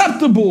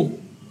 acceptable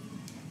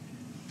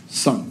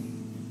son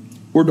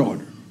or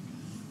daughter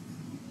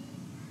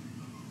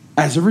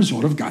as a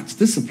result of God's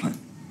discipline.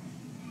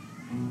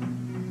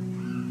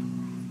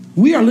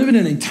 We are living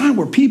in a time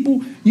where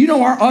people, you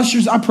know, our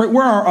ushers, I pray,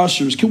 where are our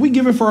ushers? Can we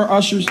give it for our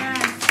ushers?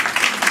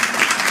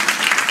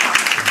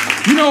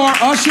 You know,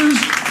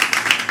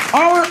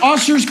 our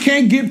ushers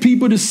can't get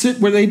people to sit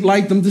where they'd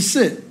like them to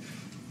sit.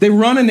 They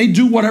run and they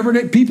do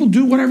people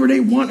do whatever they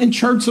want in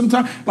church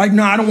sometimes. Like,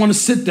 no, I don't want to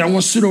sit there. I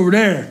want to sit over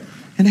there.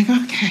 And they go,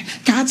 okay,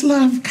 God's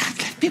love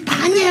be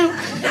upon you.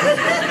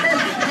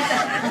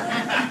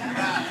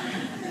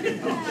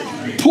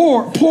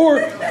 Poor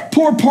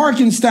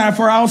parking staff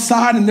are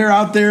outside and they're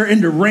out there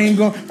in the rain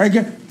going, right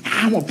here,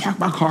 I want to park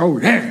my car over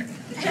there.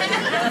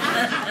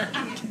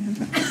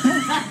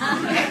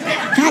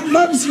 God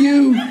loves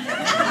you.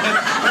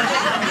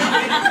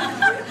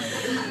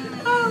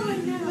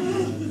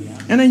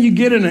 And then you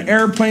get in an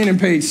airplane and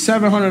pay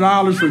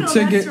 $700 for a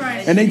ticket,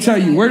 right. And they tell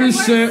you where to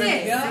sit.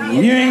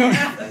 You ain't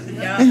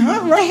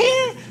gonna, right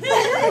here,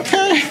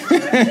 okay.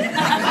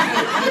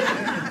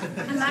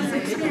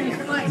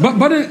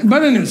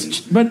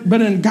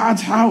 But in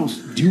God's house,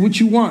 do what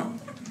you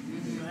want.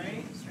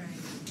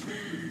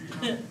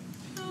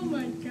 Oh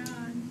my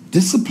God.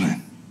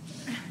 Discipline.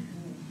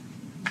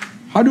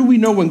 How do we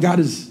know when God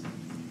is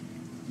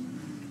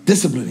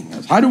disciplining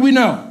us? How do we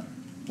know?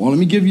 Well, let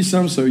me give you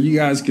some so you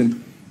guys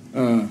can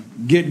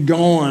get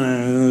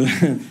going.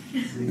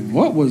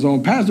 What was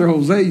on Pastor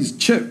Jose's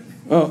chip?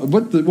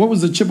 What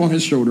was the chip on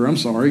his shoulder? I'm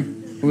sorry.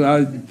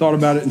 I thought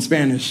about it in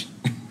Spanish.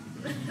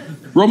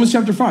 Romans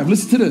chapter 5.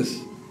 Listen to this.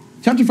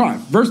 Chapter 5,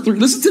 verse 3.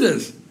 Listen to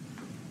this.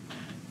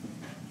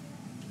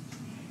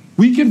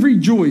 We can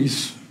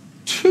rejoice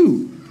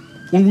too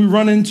when we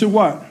run into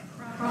what?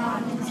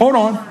 Hold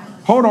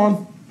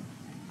on.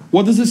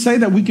 What does it say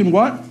that we can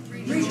what?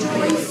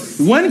 Rejoice.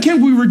 When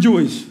can we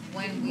rejoice?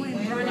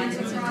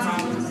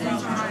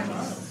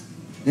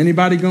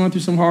 Anybody going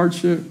through some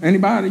hardship?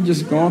 Anybody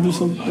just going through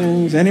some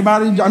things?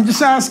 Anybody? I'm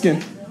just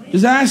asking.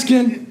 Just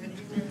asking.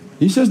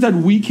 He says that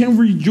we can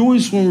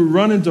rejoice when we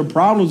run into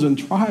problems and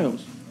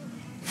trials.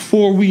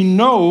 For we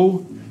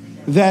know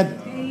that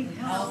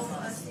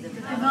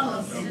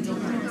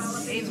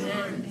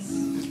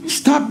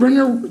stop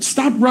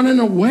running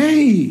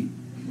away.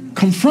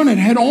 Confront it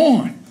head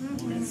on.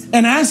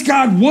 And ask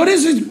God, what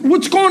is it?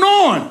 What's going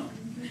on?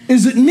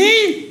 Is it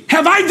me?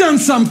 Have I done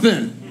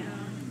something?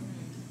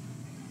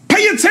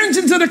 Pay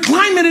attention to the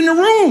climate in the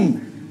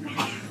room.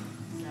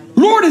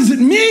 Lord, is it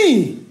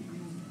me?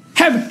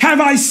 Have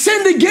I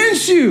sinned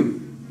against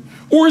you?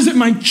 Or is it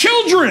my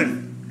children?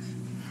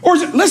 Or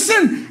is it,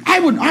 listen, I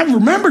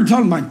remember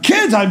telling my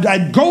kids,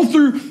 I'd go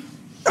through,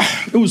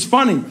 it was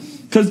funny,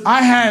 because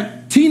I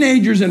had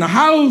teenagers in the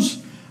house.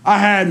 I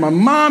had my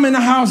mom in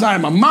the house. I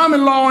had my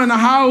mom-in-law in the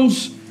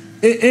house.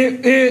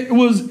 It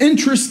was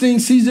interesting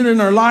season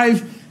in our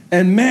life.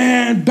 And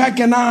man, Beck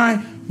and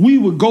I, we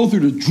would go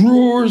through the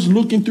drawers,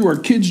 looking through our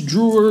kids'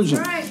 drawers,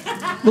 and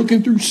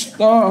looking through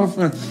stuff.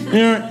 And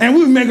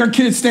we would make our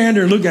kids stand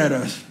there and look at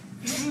us.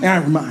 And I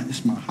remind,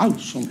 it's my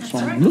house, so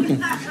I'm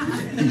looking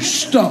through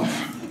stuff.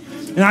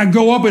 And I'd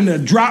go up in the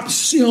drop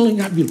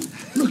ceiling. I'd be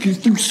looking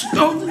through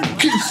stuff.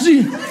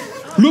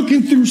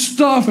 Looking through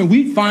stuff, and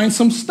we'd find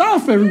some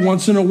stuff every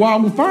once in a while.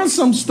 We'd find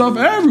some stuff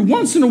every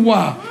once in a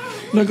while.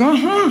 Like,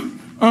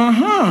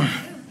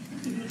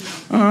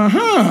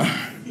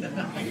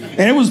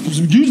 And it was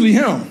usually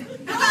him.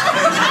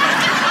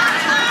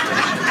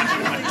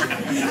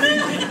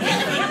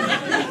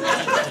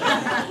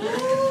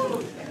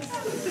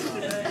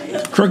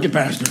 Crooked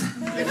pastor.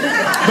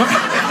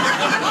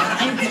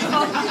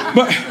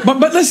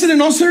 But listen,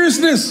 in all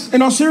seriousness,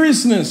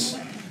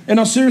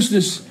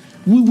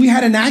 we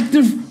had an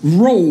active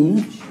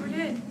role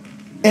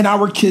in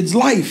our kids'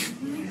 life.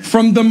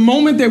 From the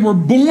moment they were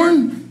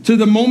born to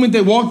the moment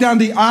they walked down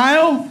the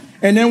aisle.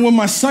 And then when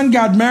my son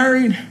got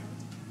married,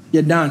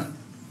 you're done.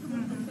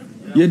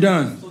 You're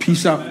done.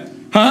 Peace out.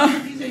 Huh?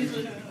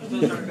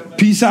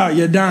 Peace out.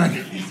 You're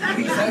done.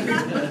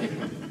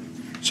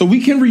 So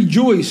we can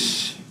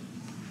rejoice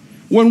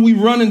when we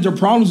run into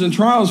problems and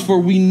trials, for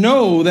we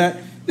know that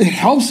it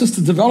helps us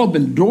to develop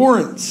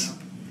endurance.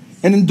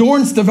 And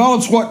endurance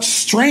develops what?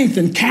 Strength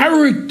and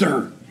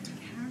character.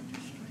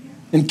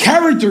 And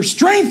character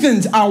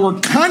strengthens our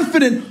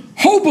confident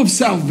hope of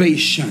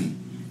salvation.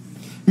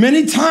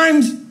 Many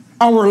times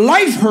our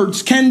life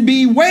hurts can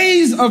be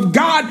ways of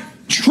God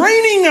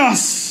training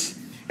us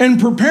and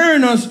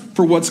preparing us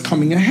for what's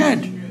coming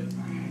ahead.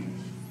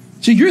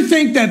 So you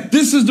think that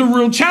this is the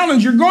real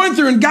challenge you're going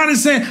through, and God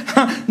is saying,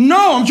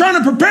 no, I'm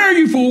trying to prepare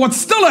you for what's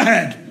still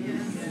ahead.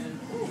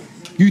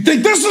 You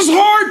think this is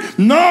hard?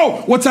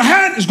 No, what's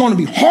ahead is going to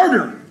be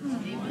harder.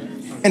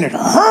 And it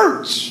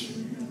hurts.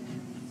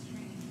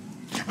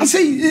 I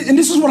say, and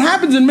this is what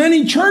happens in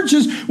many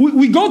churches.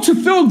 We go to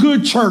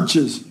feel-good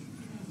churches.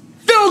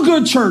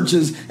 Feel-good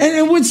churches.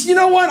 And which, you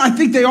know what? I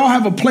think they all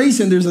have a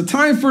place and there's a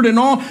time for it and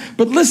all.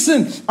 But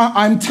listen,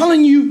 I'm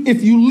telling you,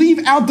 if you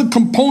leave out the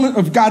component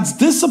of God's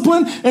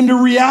discipline and the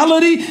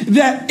reality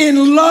that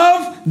in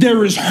love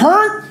there is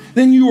hurt,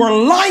 then you are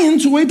lying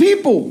to a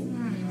people.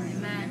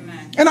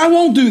 And I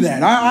won't do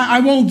that.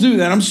 I won't do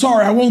that. I'm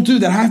sorry. I won't do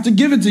that. I have to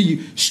give it to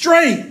you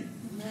straight.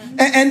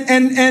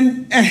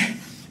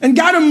 And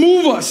got to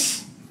move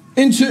us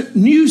into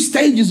new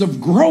stages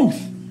of growth.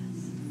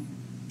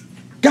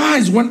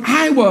 Guys, when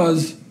I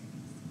was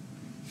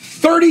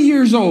 30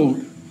 years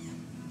old,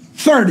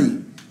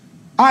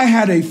 I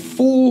had a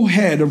full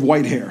head of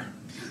white hair.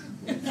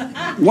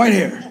 White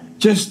hair.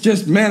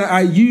 Just man,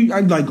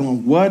 I'm like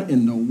going, what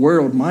in the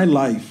world? My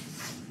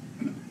life.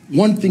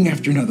 One thing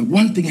after another.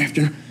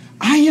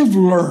 I have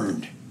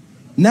learned,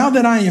 now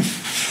that I am,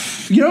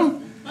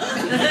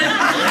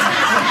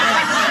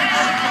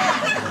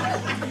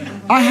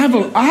 I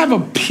have a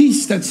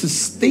peace that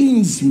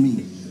sustains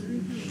me,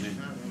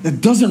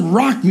 that doesn't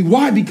rock me.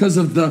 Why? Because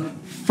of the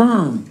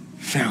firm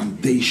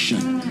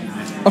foundation.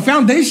 A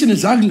foundation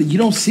is ugly. You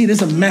don't see it.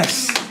 It's a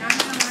mess.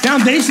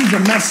 Foundations are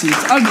messy.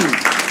 It's ugly.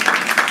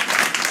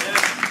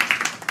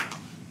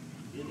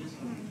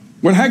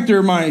 When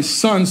Hector, my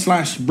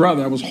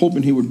son/brother, I was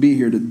hoping he would be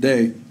here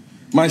today.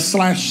 My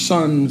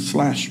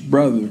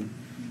 /son/brother,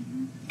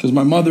 because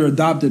my mother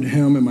adopted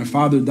him and my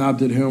father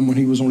adopted him when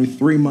he was only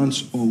 3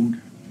 months old.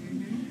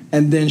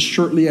 And then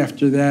shortly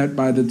after that,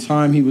 by the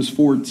time he was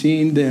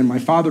 14, then my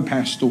father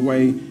passed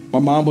away. My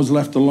mom was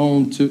left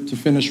alone to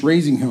finish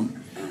raising him.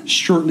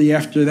 Shortly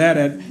after that,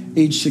 at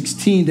age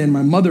 16, then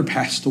my mother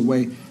passed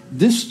away.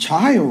 This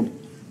child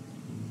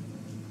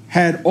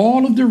had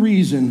all of the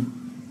reason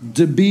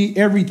to be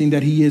everything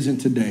that he isn't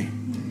today.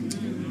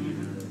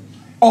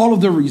 All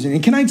of the reason.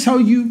 And can I tell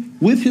you,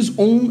 with his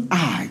own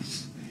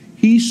eyes,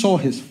 he saw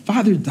his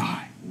father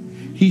die.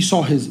 He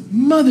saw his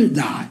mother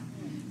die.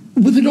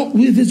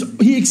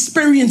 He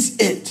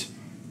experienced it.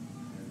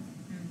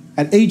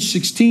 At age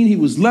 16, he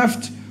was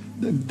left.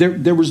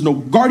 There was no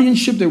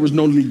guardianship. There was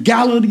no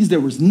legalities. There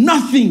was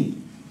nothing.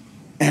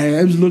 And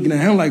I was looking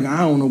at him like, I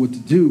don't know what to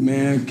do,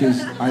 man, because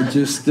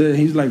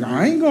he's like,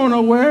 I ain't going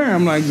nowhere.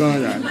 I'm like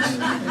going,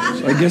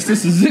 so I guess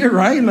this is it,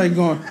 right? Like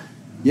going,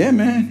 yeah,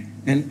 man.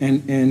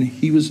 And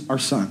he was our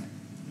son.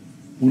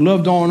 We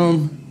loved on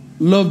him,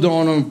 loved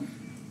on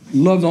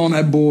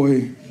that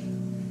boy.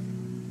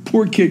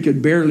 Poor kid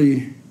could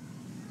barely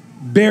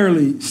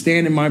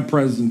stand in my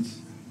presence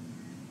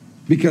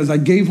because I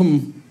gave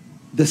him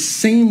the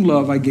same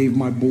love I gave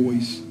my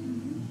boys.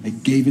 I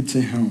gave it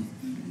to him,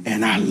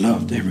 and I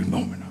loved every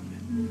moment of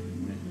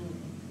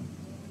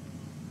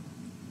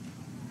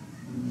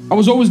I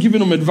was always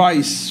giving him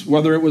advice,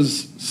 whether it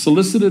was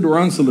solicited or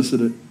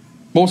unsolicited,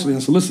 mostly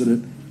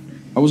unsolicited.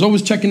 I was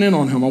always checking in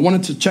on him. I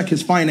wanted to check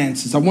his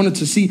finances. I wanted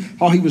to see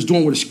how he was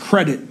doing with his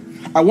credit.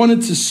 I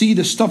wanted to see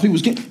the stuff he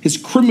was getting, his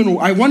criminal.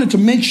 I wanted to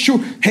make sure,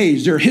 hey,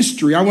 is there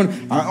history? I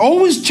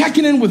always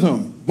checking in with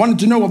him. Wanted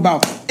to know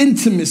about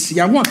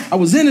intimacy. I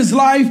was in his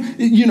life,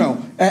 you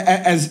know,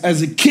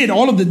 as a kid,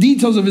 all of the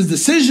details of his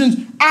decisions,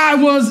 I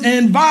was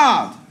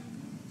involved.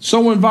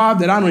 So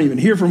involved that I don't even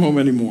hear from him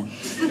anymore.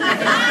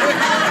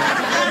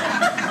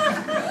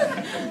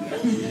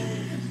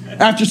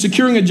 After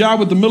securing a job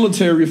with the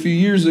military a few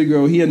years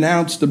ago, he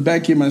announced to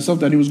Becky and myself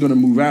that he was going to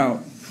move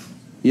out.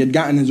 He had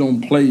gotten his own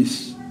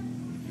place.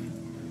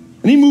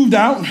 And he moved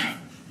out,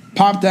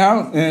 popped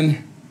out,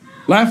 and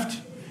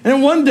left. And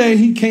then one day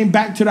he came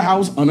back to the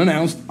house,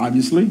 unannounced,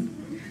 obviously.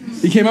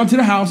 He came up to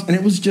the house, and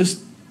it was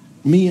just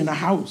me in the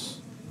house.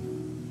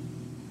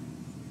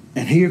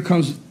 And here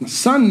comes my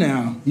son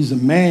now. He's a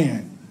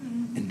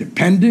man,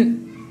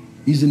 independent.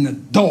 He's an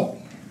adult.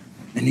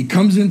 And he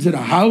comes into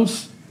the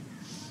house,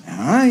 and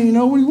I didn't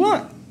know what he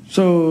wanted.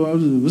 So I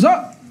was like, what's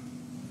up?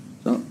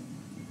 So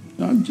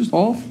I'm just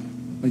off.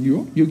 Like,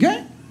 you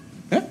okay?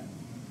 Yeah?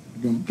 I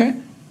go, okay.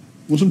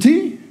 Want some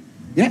tea?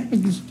 Yeah, I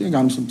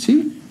got him some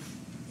tea.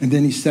 And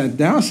then he sat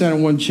down, sat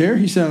in one chair.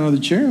 He sat in another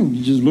chair, and we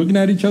were just looking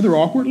at each other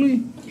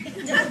awkwardly.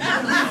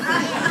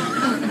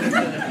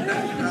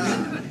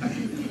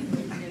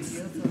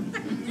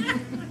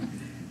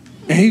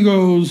 And he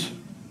goes,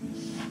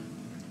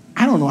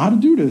 I don't know how to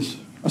do this.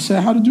 I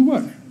said, how to do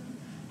what?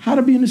 How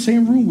to be in the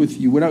same room with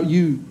you without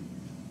you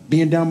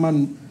being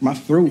down my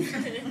throat.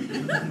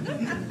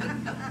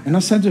 And I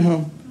said to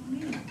him,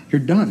 you're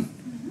done.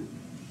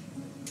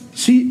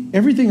 See,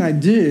 everything I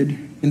did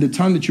in the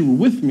time that you were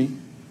with me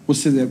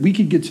was so that we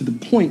could get to the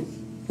point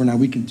where now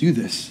we can do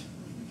this.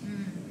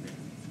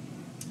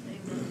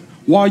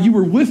 While you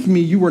were with me,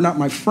 you were not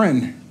my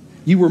friend.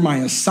 You were my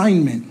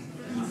assignment.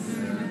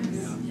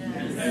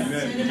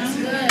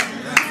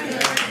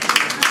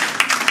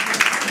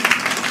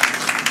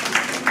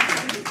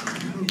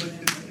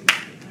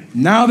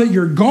 Now that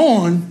you're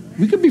gone,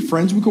 we could be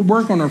friends. We could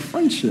work on our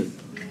friendship.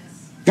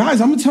 Guys,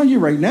 I'm going to tell you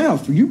right now,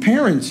 for you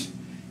parents,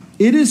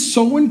 it is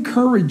so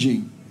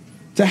encouraging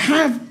to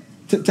have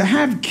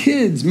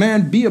kids,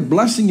 man, be a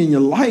blessing in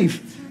your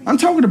life. I'm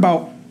talking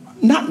about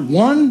not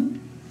one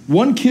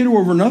kid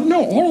over another.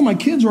 No, all of my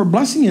kids are a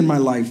blessing in my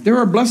life.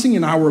 They're a blessing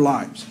in our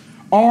lives.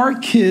 Our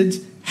kids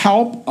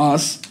help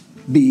us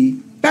be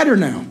better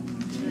now.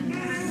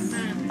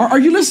 Are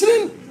you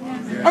listening?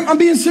 I'm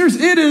being serious.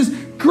 It is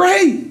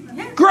great.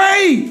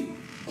 Great.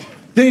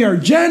 They are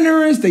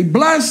generous. They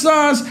bless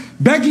us.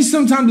 Becky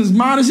sometimes is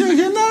modest. No,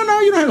 you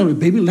don't have to.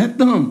 Baby, let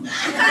them.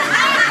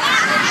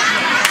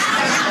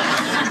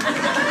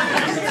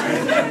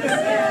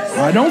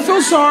 I don't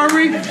feel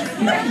sorry.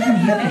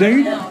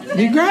 They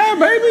grab,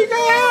 baby,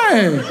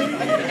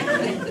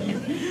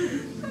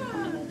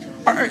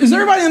 grab. Is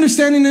everybody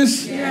understanding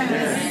this?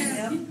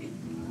 Yes.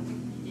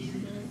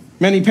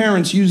 Many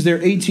parents use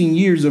their 18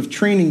 years of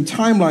training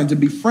timeline to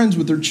be friends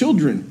with their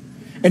children.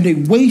 And they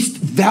waste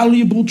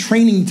valuable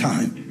training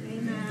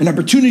time and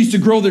opportunities to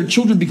grow their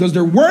children because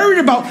they're worried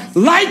about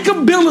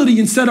likability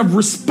instead of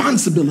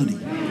responsibility.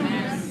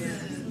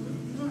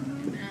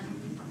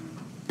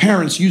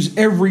 Parents use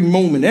every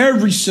moment,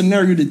 every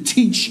scenario to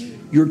teach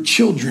your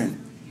children.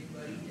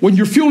 When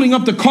you're fueling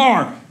up the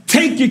car,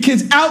 take your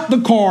kids out the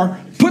car,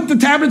 put the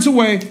tablets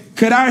away.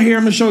 Cut out here,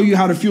 I'm going to show you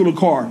how to fuel a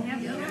car.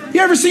 You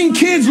ever seen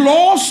kids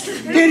lost?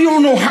 They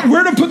don't know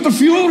where to put the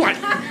fuel. Like,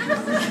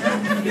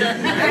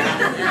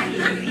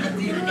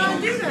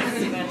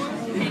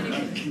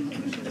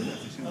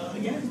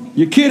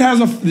 your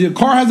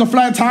car has a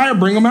flat tire,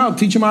 bring them out.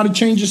 Teach them how to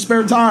change the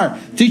spare tire.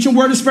 Teach them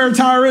where the spare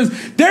tire is.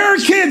 There are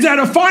kids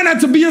that find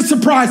that to be a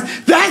surprise.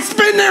 That's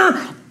been there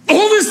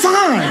all this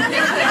time.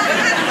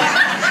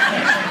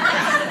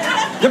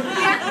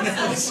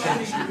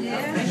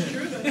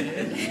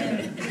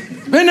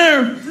 Been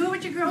there. Do it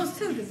with your girls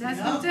too, because that's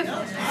no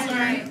different. That's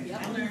right.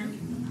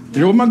 You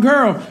know, with my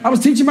girl, I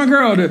was teaching my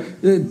girl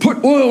to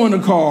put oil in the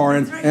car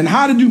and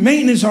how to do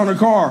maintenance on the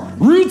car.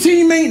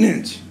 Routine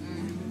maintenance.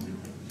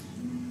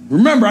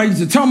 Remember, I used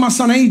to tell my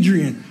son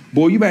Adrian,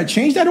 boy, you better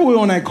change that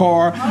oil in that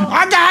car.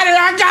 I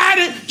got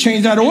it.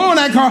 Change that oil in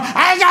that car.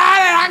 I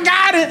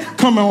got it.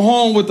 Coming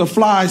home with the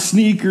fly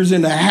sneakers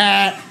and the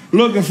hat,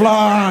 looking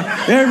fly.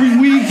 Every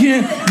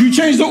weekend, you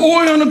change the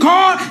oil in the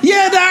car?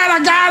 Yeah, Dad,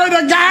 I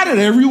got it.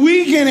 Every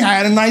weekend, I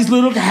had a nice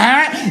little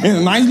hat and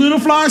a nice little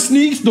fly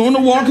sneaks doing the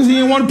walk because he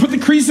didn't want to put the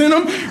crease in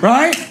them,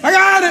 right? I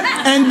got it.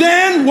 And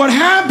then what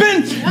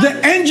happened?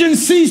 The engine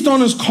ceased on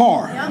his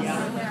car.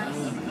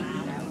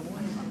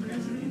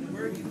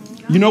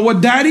 You know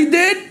what Daddy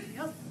did?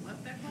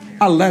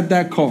 I left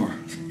that car.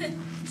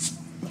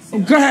 Go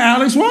ahead,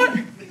 Alex, what?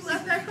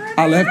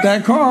 I left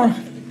that car.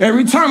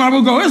 Every time I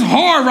would go, it's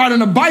hard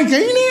riding a bike, ain't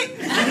it?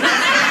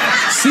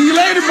 See you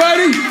later,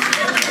 buddy.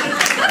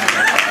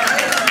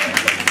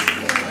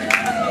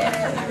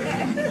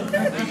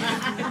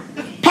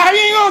 Pop, you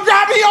ain't gonna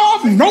drop me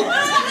off? Nope.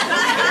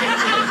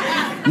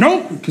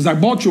 Nope, because I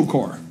bought you a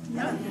car.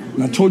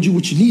 And I told you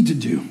what you need to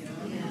do.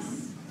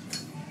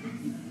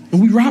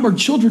 And we rob our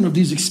children of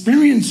these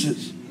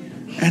experiences.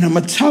 And I'm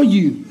going to tell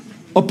you,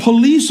 a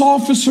police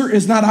officer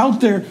is not out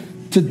there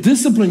to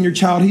discipline your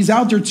child. He's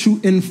out there to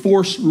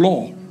enforce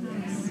law.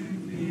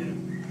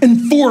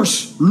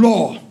 Enforce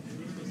law.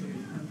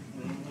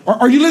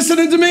 Are you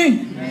listening to me?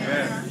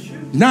 Yes.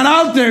 He's not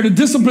out there to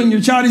discipline your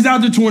child. He's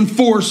out there to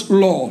enforce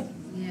law.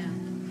 Yeah.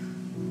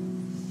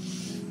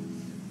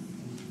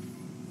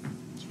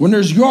 When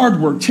there's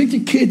yard work, take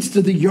the kids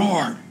to the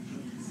yard.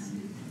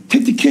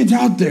 Take the kids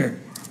out there.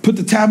 Put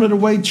the tablet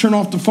away, turn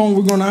off the phone.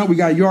 We're going out. We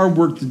got yard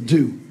work to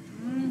do.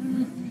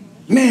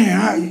 Man,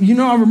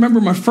 I remember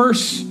my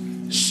first,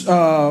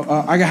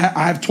 I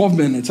have 12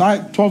 minutes.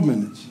 12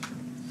 minutes.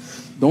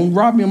 Don't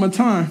rob me of my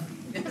time.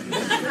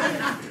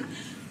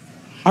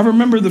 I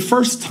remember the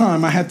first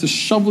time I had to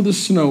shovel the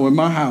snow in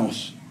my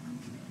house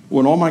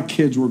when all my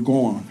kids were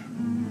gone.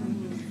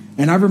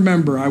 And I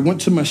remember I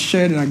went to my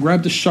shed and I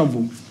grabbed the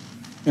shovel.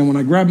 And when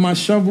I grabbed my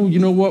shovel, you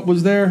know what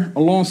was there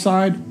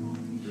alongside?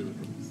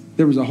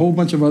 There was a whole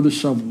bunch of other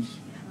shovels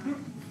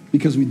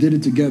because we did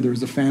it together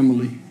as a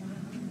family.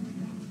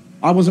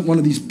 I wasn't one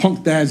of these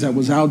punk dads that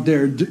was out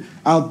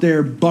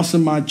there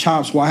busting my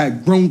chops while I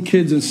had grown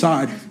kids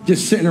inside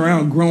just sitting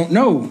around grown.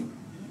 No.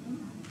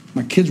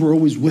 My kids were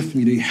always with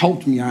me. They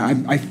helped me.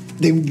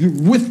 They were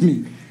with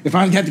me. If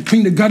I had to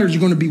clean the gutters,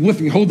 you're going to be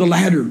with me. Hold the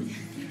ladder.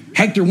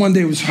 Hector one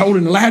day was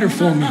holding the ladder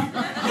for me.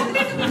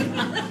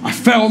 I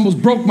fell,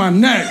 almost broke my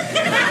neck.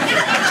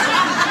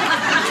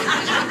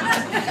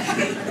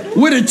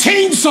 With a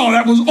chainsaw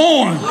that was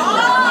on.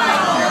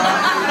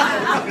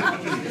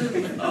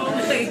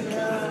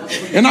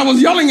 And I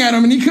was yelling at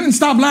him and he couldn't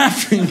stop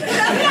laughing.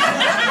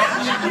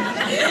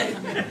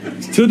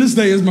 To this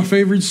day is my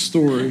favorite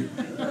story.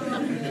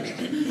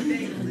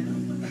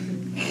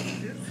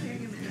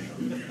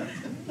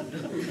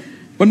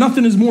 But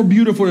nothing is more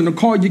beautiful than to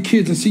call your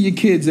kids and see your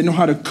kids. They know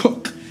how to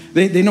cook.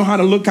 They know how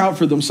to look out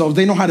for themselves.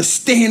 They know how to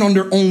stand on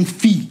their own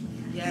feet.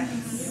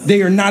 Yes.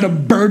 They are not a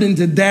burden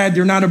to dad.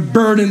 They're not a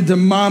burden to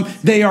mom.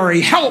 They are a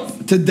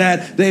help to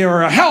dad. They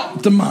are a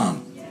help to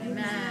mom.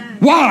 Amen.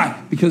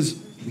 Why? Because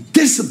we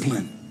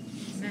discipline.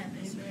 Amen.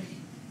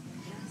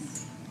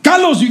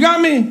 Carlos, you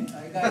got me?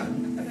 I got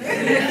you.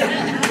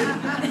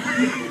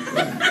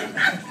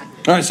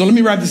 All right, so let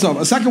me wrap this up.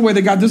 A second way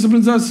that God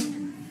disciplines us,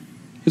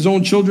 his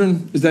own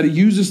children, is that he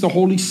uses the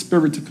Holy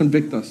Spirit to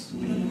convict us.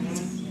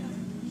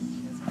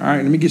 All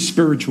right, let me get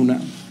spiritual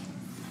now.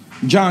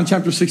 John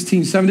chapter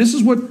 16:7. This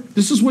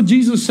is what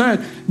Jesus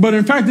said. But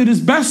in fact, it is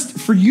best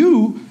for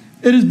you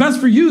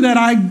that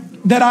I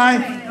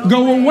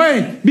go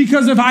away.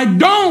 Because if I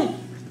don't,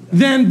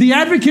 then the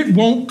advocate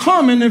won't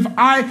come. And if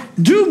I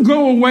do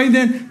go away,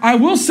 then I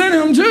will send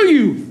him to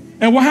you.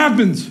 And what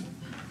happens?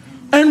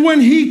 And when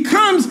he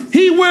comes,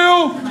 he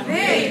will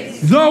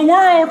the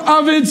world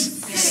of its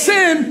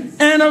sin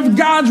and of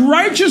God's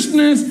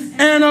righteousness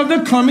and of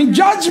the coming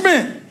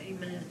judgment.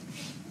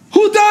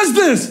 Who does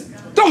this?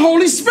 The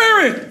Holy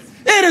Spirit.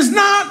 It is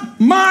not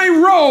my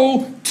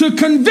role to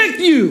convict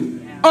you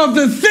of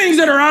the things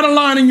that are out of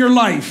line in your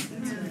life.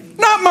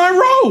 Not my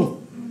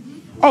role.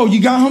 Oh,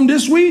 you got home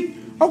this week?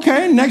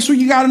 Okay, next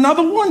week you got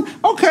another one?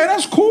 Okay,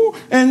 that's cool.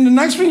 And the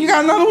next week you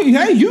got another one?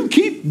 Hey, you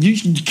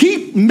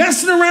keep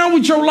messing around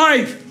with your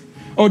life.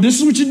 Oh, this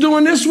is what you're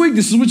doing this week.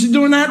 This is what you're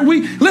doing that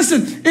week.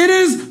 Listen, it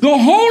is the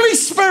Holy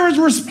Spirit's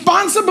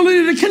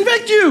responsibility to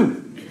convict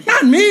you,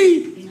 not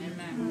me.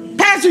 Amen.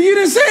 Pastor, you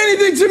didn't say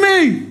anything to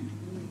me.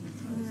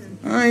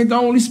 I ain't the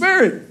Holy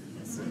Spirit.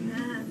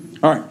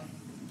 All right,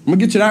 I'm going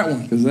to get you that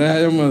one because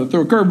I'm going to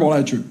throw a curveball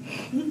at you.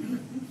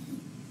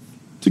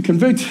 To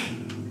convict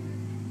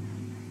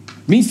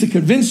means to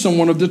convince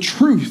someone of the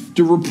truth,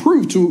 to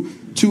reprove, to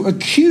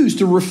accuse,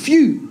 to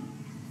refute.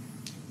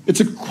 It's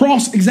a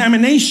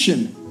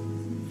cross-examination.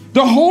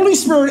 The Holy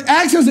Spirit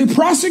acts as a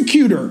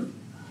prosecutor.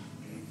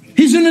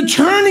 He's an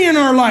attorney in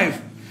our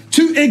life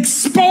to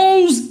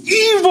expose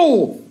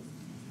evil,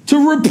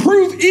 to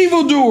reprove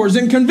evildoers,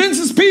 and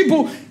convinces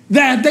people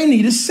that they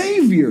need a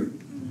savior.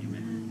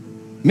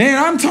 Man,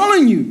 I'm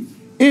telling you,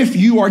 if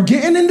you are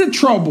getting into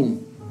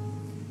trouble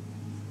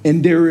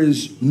and there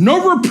is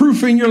no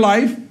reproof in your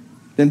life,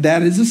 then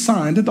that is a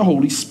sign that the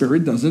Holy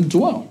Spirit doesn't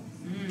dwell.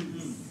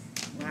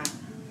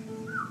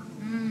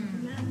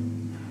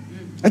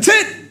 That's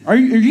it. Are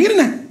you getting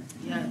that?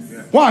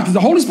 Yes. Why? Because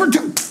the Holy Spirit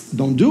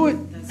don't do it.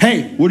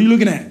 Hey, what are you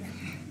looking at?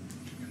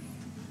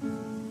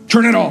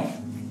 Turn it off.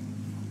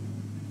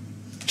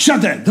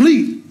 Shut that.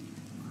 Delete.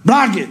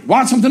 Block it.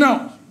 Watch something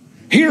else.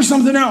 Hear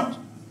something else.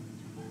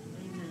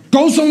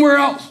 Go somewhere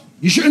else.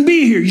 You shouldn't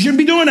be here. You shouldn't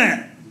be doing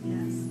that.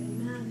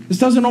 This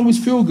doesn't always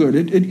feel good.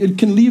 It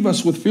can leave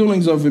us with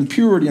feelings of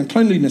impurity,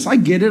 uncleanliness. I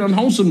get it,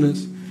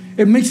 unwholesomeness.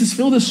 It makes us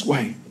feel this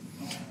way.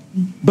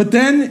 But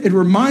then it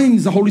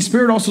reminds, the Holy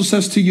Spirit also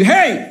says to you,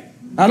 hey,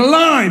 out of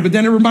line. But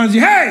then it reminds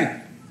you,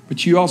 hey,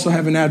 but you also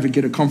have an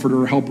advocate, a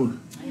comforter, a helper.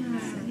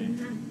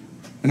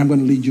 And I'm going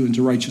to lead you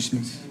into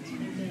righteousness.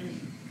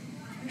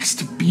 That's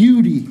the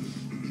beauty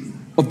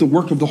of the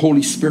work of the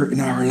Holy Spirit in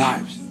our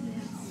lives.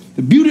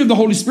 The beauty of the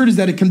Holy Spirit is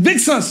that it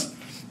convicts us.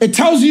 It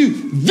tells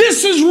you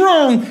this is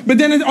wrong, but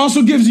then it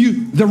also gives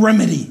you the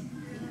remedy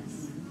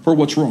for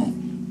what's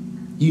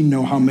wrong. You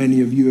know how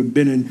many of you have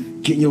been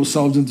in getting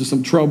yourselves into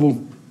some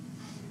trouble.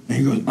 And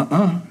he goes,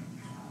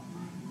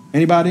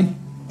 Anybody?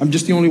 I'm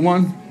just the only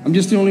one? I'm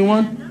just the only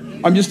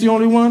one? I'm just the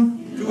only one?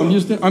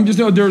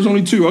 There's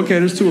only two. Okay,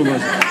 there's two of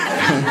us.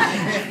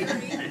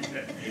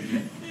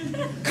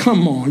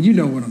 Come on, you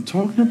know what I'm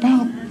talking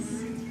about.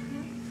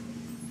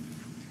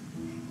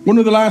 One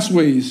of the last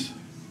ways,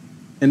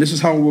 and this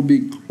is how we'll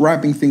be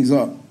wrapping things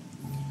up.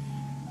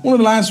 One of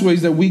the last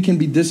ways that we can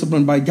be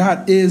disciplined by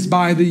God is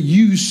by the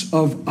use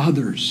of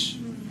others.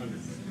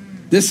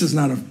 This is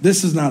not a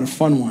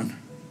fun one.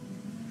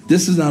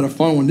 This is not a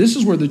fun one. This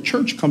is where the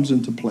church comes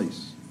into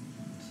place.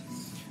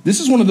 This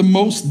is one of the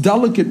most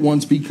delicate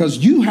ones because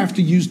you have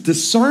to use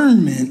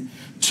discernment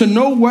to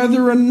know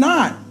whether or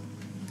not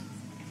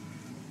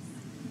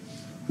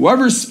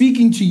whoever is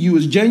speaking to you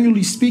is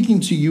genuinely speaking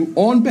to you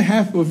on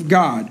behalf of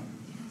God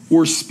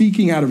or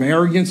speaking out of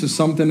arrogance or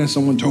something that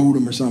someone told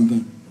him or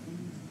something.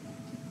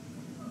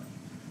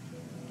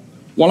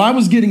 While I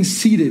was getting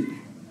seated,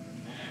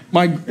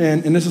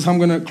 and this is how I'm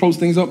going to close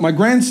things up, my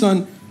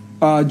grandson,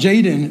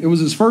 Jaden, it was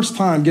his first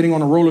time getting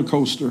on a roller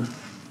coaster,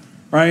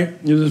 right?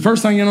 It was his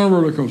first time getting on a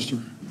roller coaster.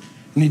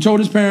 And he told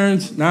his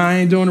parents, nah, I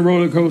ain't doing the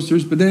roller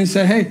coasters. But then he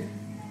said, hey,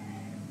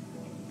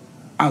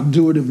 I'll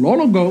do it if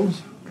Lola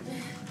goes.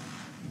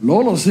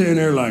 Lolo's sitting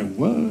there like,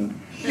 what?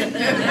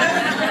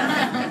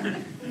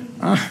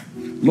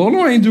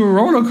 Lolo ain't do a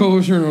roller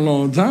coaster in a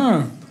long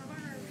time.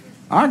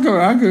 I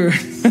could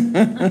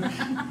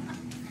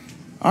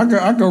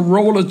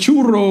roll a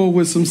churro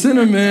with some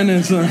cinnamon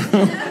and some,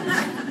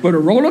 but a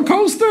roller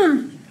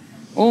coaster?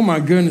 Oh my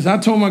goodness. I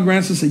told my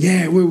grandson, I said,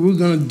 yeah, we're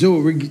going to do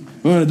it. We're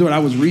going to do it. I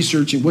was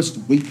researching what's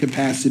the weight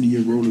capacity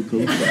of roller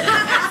coaster.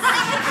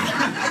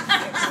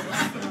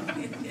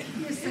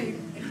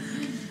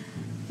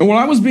 And while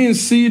I was being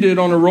seated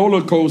on a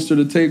roller coaster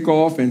to take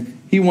off,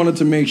 and he wanted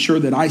to make sure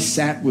that I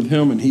sat with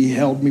him, and he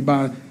held me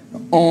by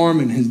the arm,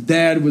 and his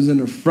dad was in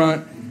the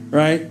front,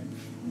 right?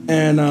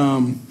 And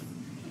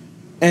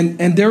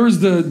there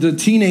was the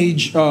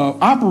teenage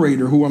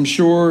operator who I'm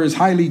sure is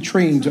highly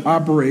trained to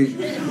operate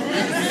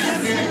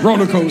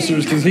roller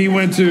coasters because he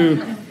went to,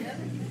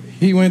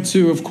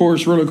 of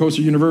course, Roller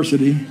Coaster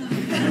University.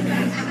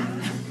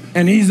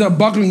 And he's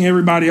buckling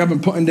everybody up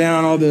and putting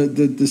down all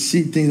the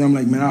seat things. I'm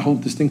like, man, I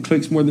hope this thing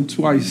clicks more than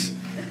twice.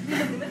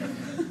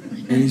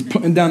 And he's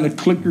putting down the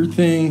clicker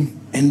thing.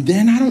 And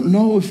then I don't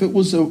know if it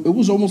was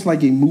almost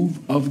like a move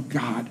of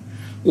God.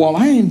 While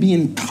I am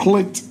being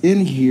clicked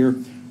in here,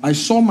 I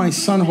saw my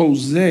son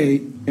Jose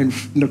in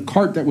the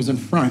cart that was in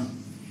front.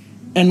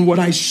 And what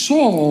I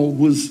saw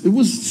was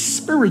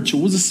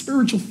spiritual. It was a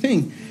spiritual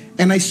thing.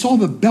 And I saw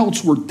the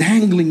belts were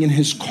dangling in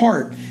his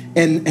cart.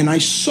 And I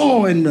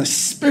saw in the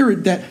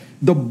spirit that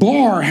the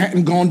bar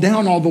hadn't gone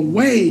down all the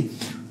way.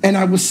 And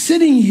I was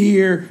sitting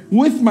here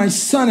with my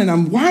son, and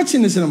I'm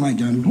watching this, and I'm like,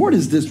 Lord,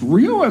 is this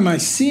real? Am I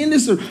seeing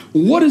this? Or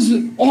what is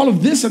it, all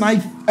of this? And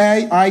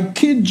I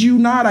kid you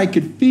not, I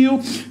could feel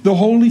the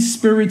Holy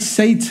Spirit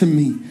say to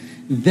me,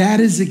 that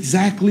is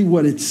exactly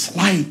what it's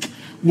like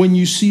when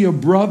you see a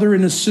brother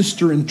and a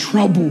sister in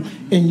trouble,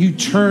 and you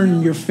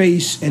turn your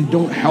face and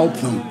don't help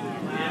them.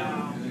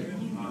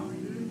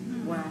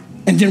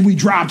 And then we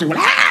dropped it.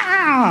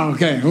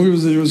 Okay,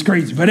 it was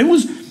crazy. But it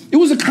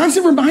was a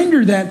constant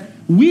reminder that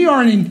we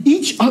are in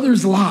each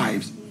other's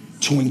lives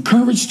to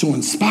encourage, to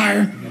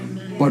inspire,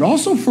 but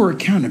also for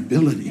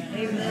accountability.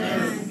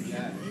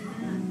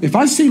 If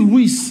I see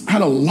Luis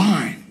out of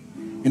line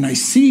and I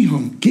see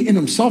him getting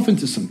himself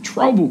into some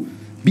trouble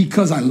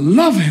because I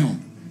love him,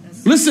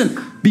 listen,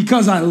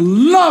 because I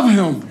love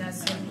him,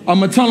 I'm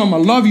going to tell him I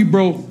love you,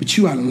 bro, but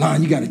you out of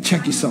line. You got to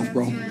check yourself,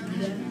 bro.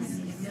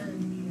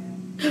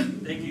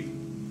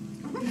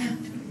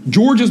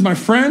 George is my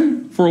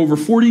friend for over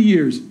 40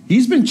 years.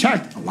 He's been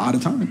checked a lot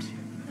of times.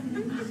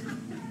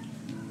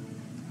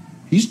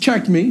 He's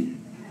checked me,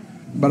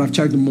 but I've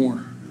checked him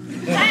more.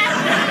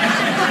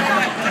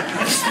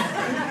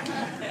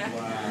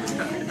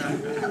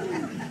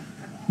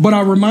 But I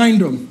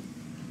remind him,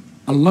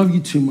 I love you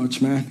too much,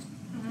 man.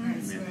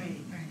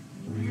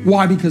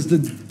 Why? Because the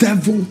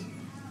devil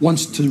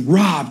wants to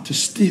rob, to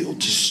steal,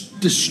 to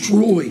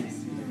destroy,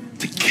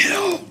 to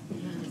kill.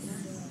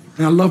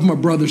 And I love my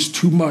brothers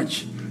too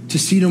much to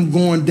see them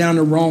going down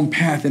the wrong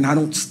path, and I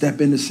don't step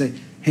in to say,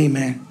 hey,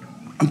 man,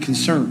 I'm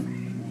concerned.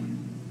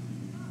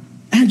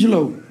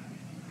 Angelo,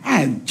 I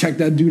had checked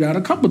that dude out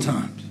a couple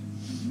times.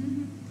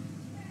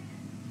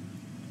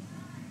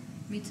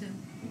 Me too.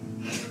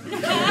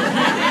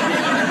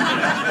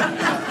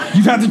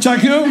 You've had to check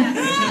him?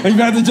 And you've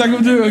had to check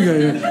him too?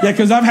 Okay, yeah,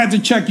 because I've had to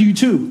check you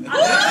too.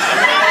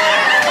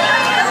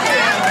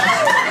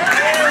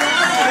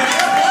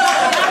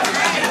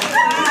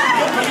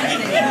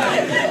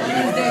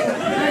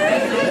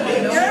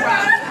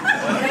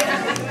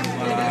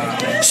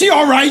 She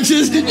all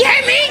righteous.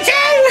 Yeah, me too.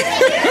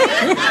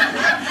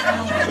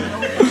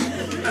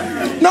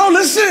 No,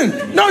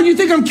 listen. No, you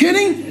think I'm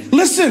kidding?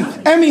 Listen,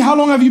 Emmy, how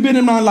long have you been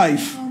in my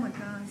life? Oh my gosh.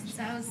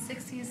 So I was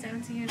 16,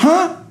 17 years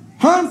Huh?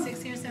 Huh?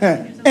 16 or 17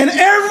 Yeah. years old. And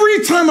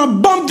every time I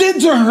bumped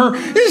into her,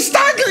 it's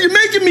like you're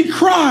making me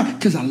cry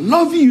because I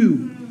love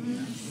you.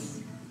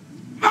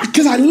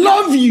 Because I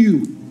love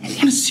you. I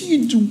want to see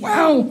you do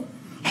well.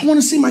 I want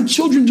to see my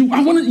children do.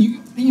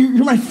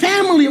 You're my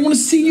family. I want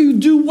to see you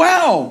do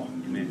well.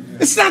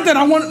 It's not that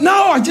I want.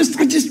 No, I just.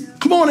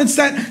 Come on. It's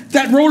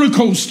that roller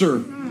coaster. I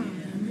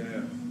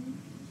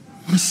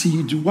want to see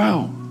you do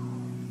well.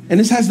 And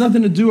this has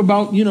nothing to do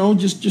about,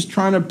 just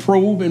trying to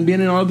probe and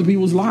being in other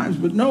people's lives.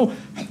 But no,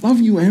 I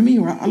love you, Emmy.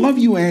 Or I love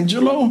you,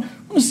 Angelo. I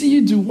want to see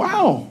you do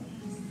well.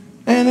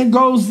 And it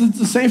goes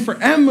the same for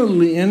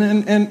Emily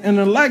and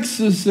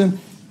Alexis and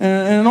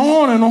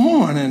on and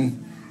on. And,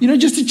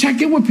 just to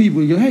check in with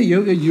people. You go, hey,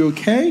 are you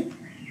okay?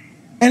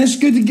 And it's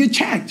good to get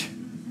checked.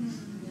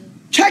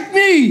 Check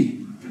me.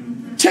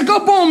 Check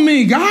up on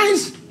me,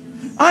 guys.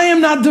 I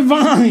am not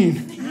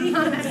divine.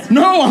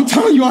 No, I'm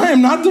telling you, I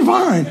am not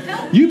divine.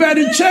 You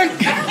better check.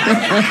 Check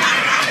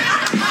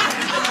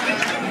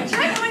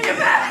on your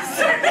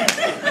pastor.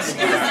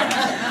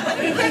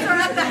 Kids are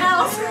at the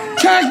house.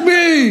 Check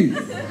me.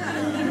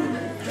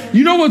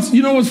 You know what's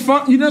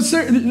fun?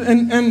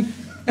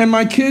 And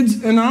my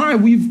kids and I,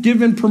 we've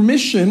given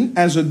permission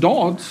as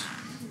adults.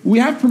 We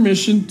have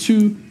permission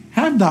to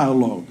have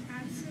dialogue.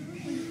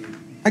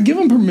 I give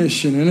them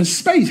permission and a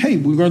space. Hey,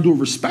 we're going to do it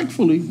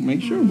respectfully.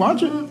 Make sure,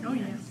 watch it. Oh,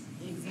 yeah.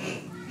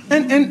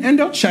 And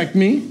they'll check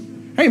me.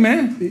 Hey,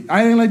 man,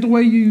 I didn't like the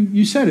way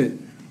you said it.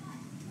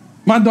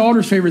 My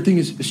daughter's favorite thing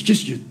is, it's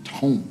just your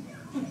tone.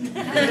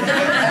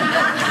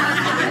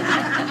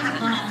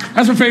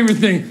 That's her favorite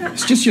thing.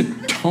 It's just your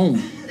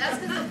tone. That's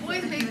because the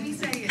boys made me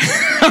say it.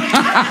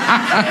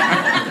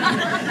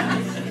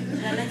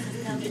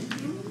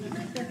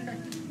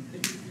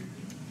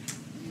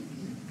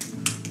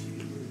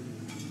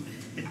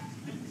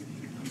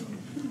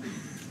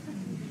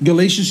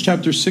 Galatians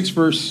chapter 6,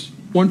 verse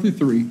 1 through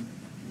 3.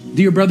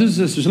 Dear brothers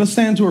and sisters, let's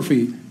stand to our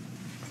feet.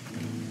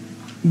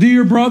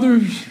 Dear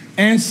brothers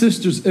and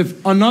sisters,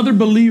 if another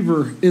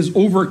believer is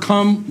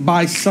overcome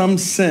by some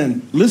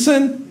sin,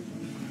 listen,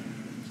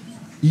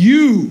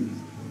 you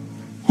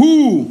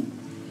who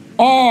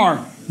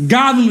are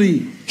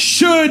godly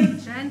should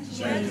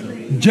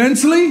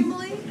gently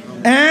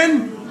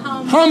and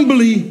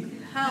humbly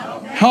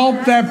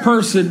help that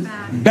person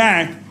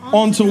back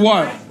onto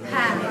what?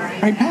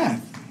 Right path.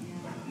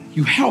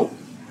 You help.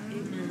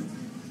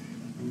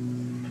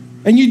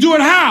 And you do it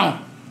how?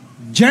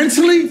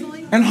 Gently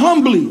and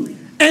humbly.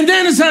 And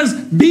then it says,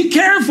 be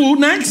careful,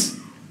 next.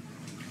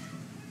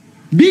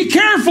 Be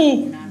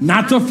careful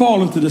not to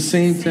fall into the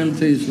same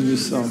temptation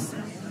yourself.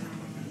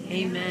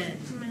 Amen.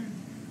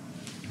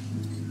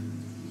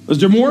 Is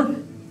there more?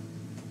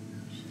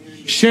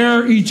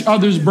 Share each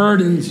other's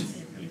burdens,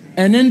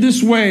 and in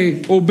this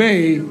way,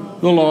 obey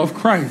the law of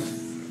Christ.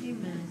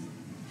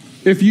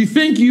 If you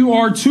think you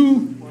are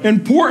too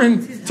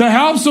important to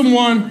help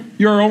someone,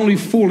 you're only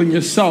fooling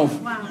yourself.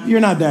 You're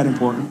not that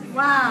important.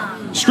 Wow.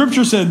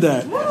 Scripture said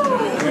that.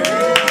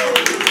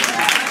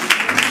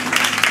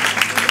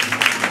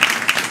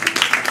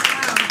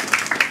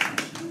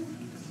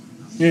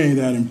 You ain't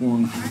that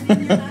important.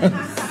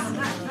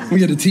 We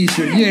get a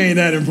t-shirt. You ain't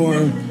that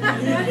important.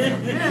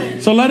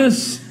 So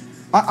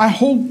I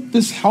hope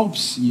this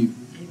helps you.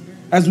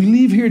 As we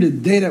leave here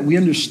today, that we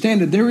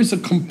understand that there is a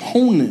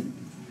component.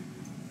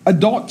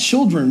 Adult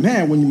children,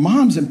 man, when your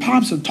moms and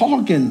pops are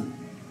talking,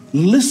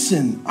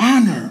 listen,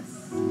 honor,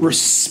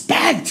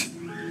 respect.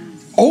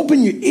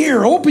 Open your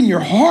ear, open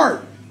your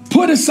heart.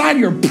 Put aside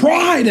your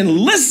pride and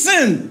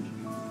listen.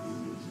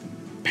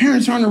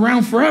 Parents aren't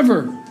around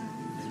forever.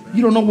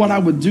 You don't know what I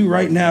would do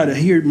right now to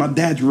hear my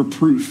dad's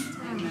reproof.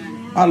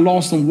 I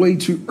lost him way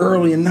too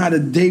early, and not a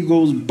day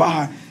goes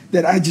by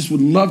that I just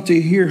would love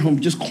to hear him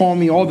just call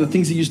me all the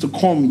things he used to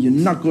call me. You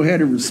knucklehead,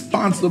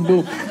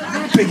 irresponsible,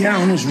 big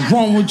Alan, what's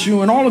wrong with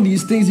you? And all of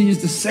these things he used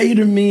to say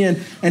to me. And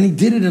he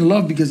did it in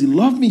love because he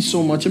loved me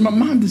so much. And my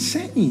mom the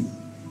same.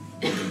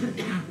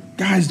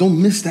 Guys, don't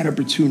miss that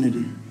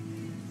opportunity.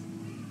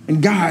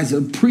 And guys,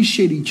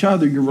 appreciate each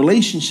other, your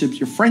relationships,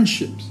 your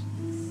friendships.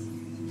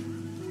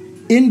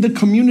 In the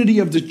community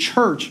of the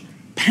church,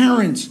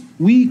 parents,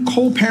 we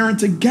co-parent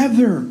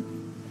together.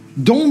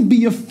 Don't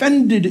be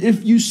offended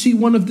if you see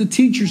one of the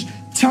teachers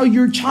tell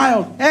your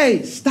child,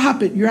 hey,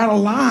 stop it, you're out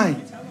of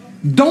line.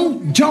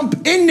 Don't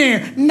jump in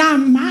there.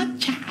 Not my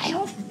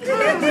child.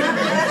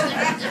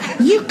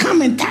 You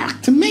come and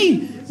talk to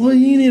me. Well,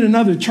 you need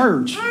another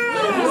church.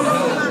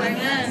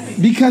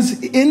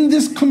 Because in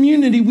this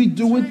community, we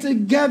do it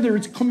together.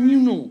 It's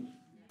communal.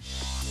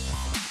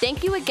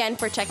 Thank you again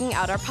for checking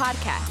out our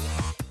podcast.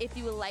 If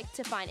you would like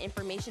to find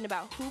information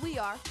about who we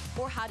are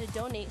or how to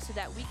donate so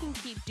that we can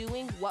keep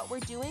doing what we're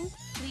doing,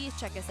 please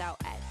check us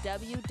out at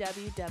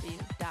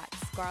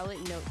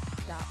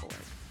www.scarletnotes.org.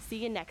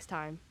 See you next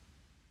time.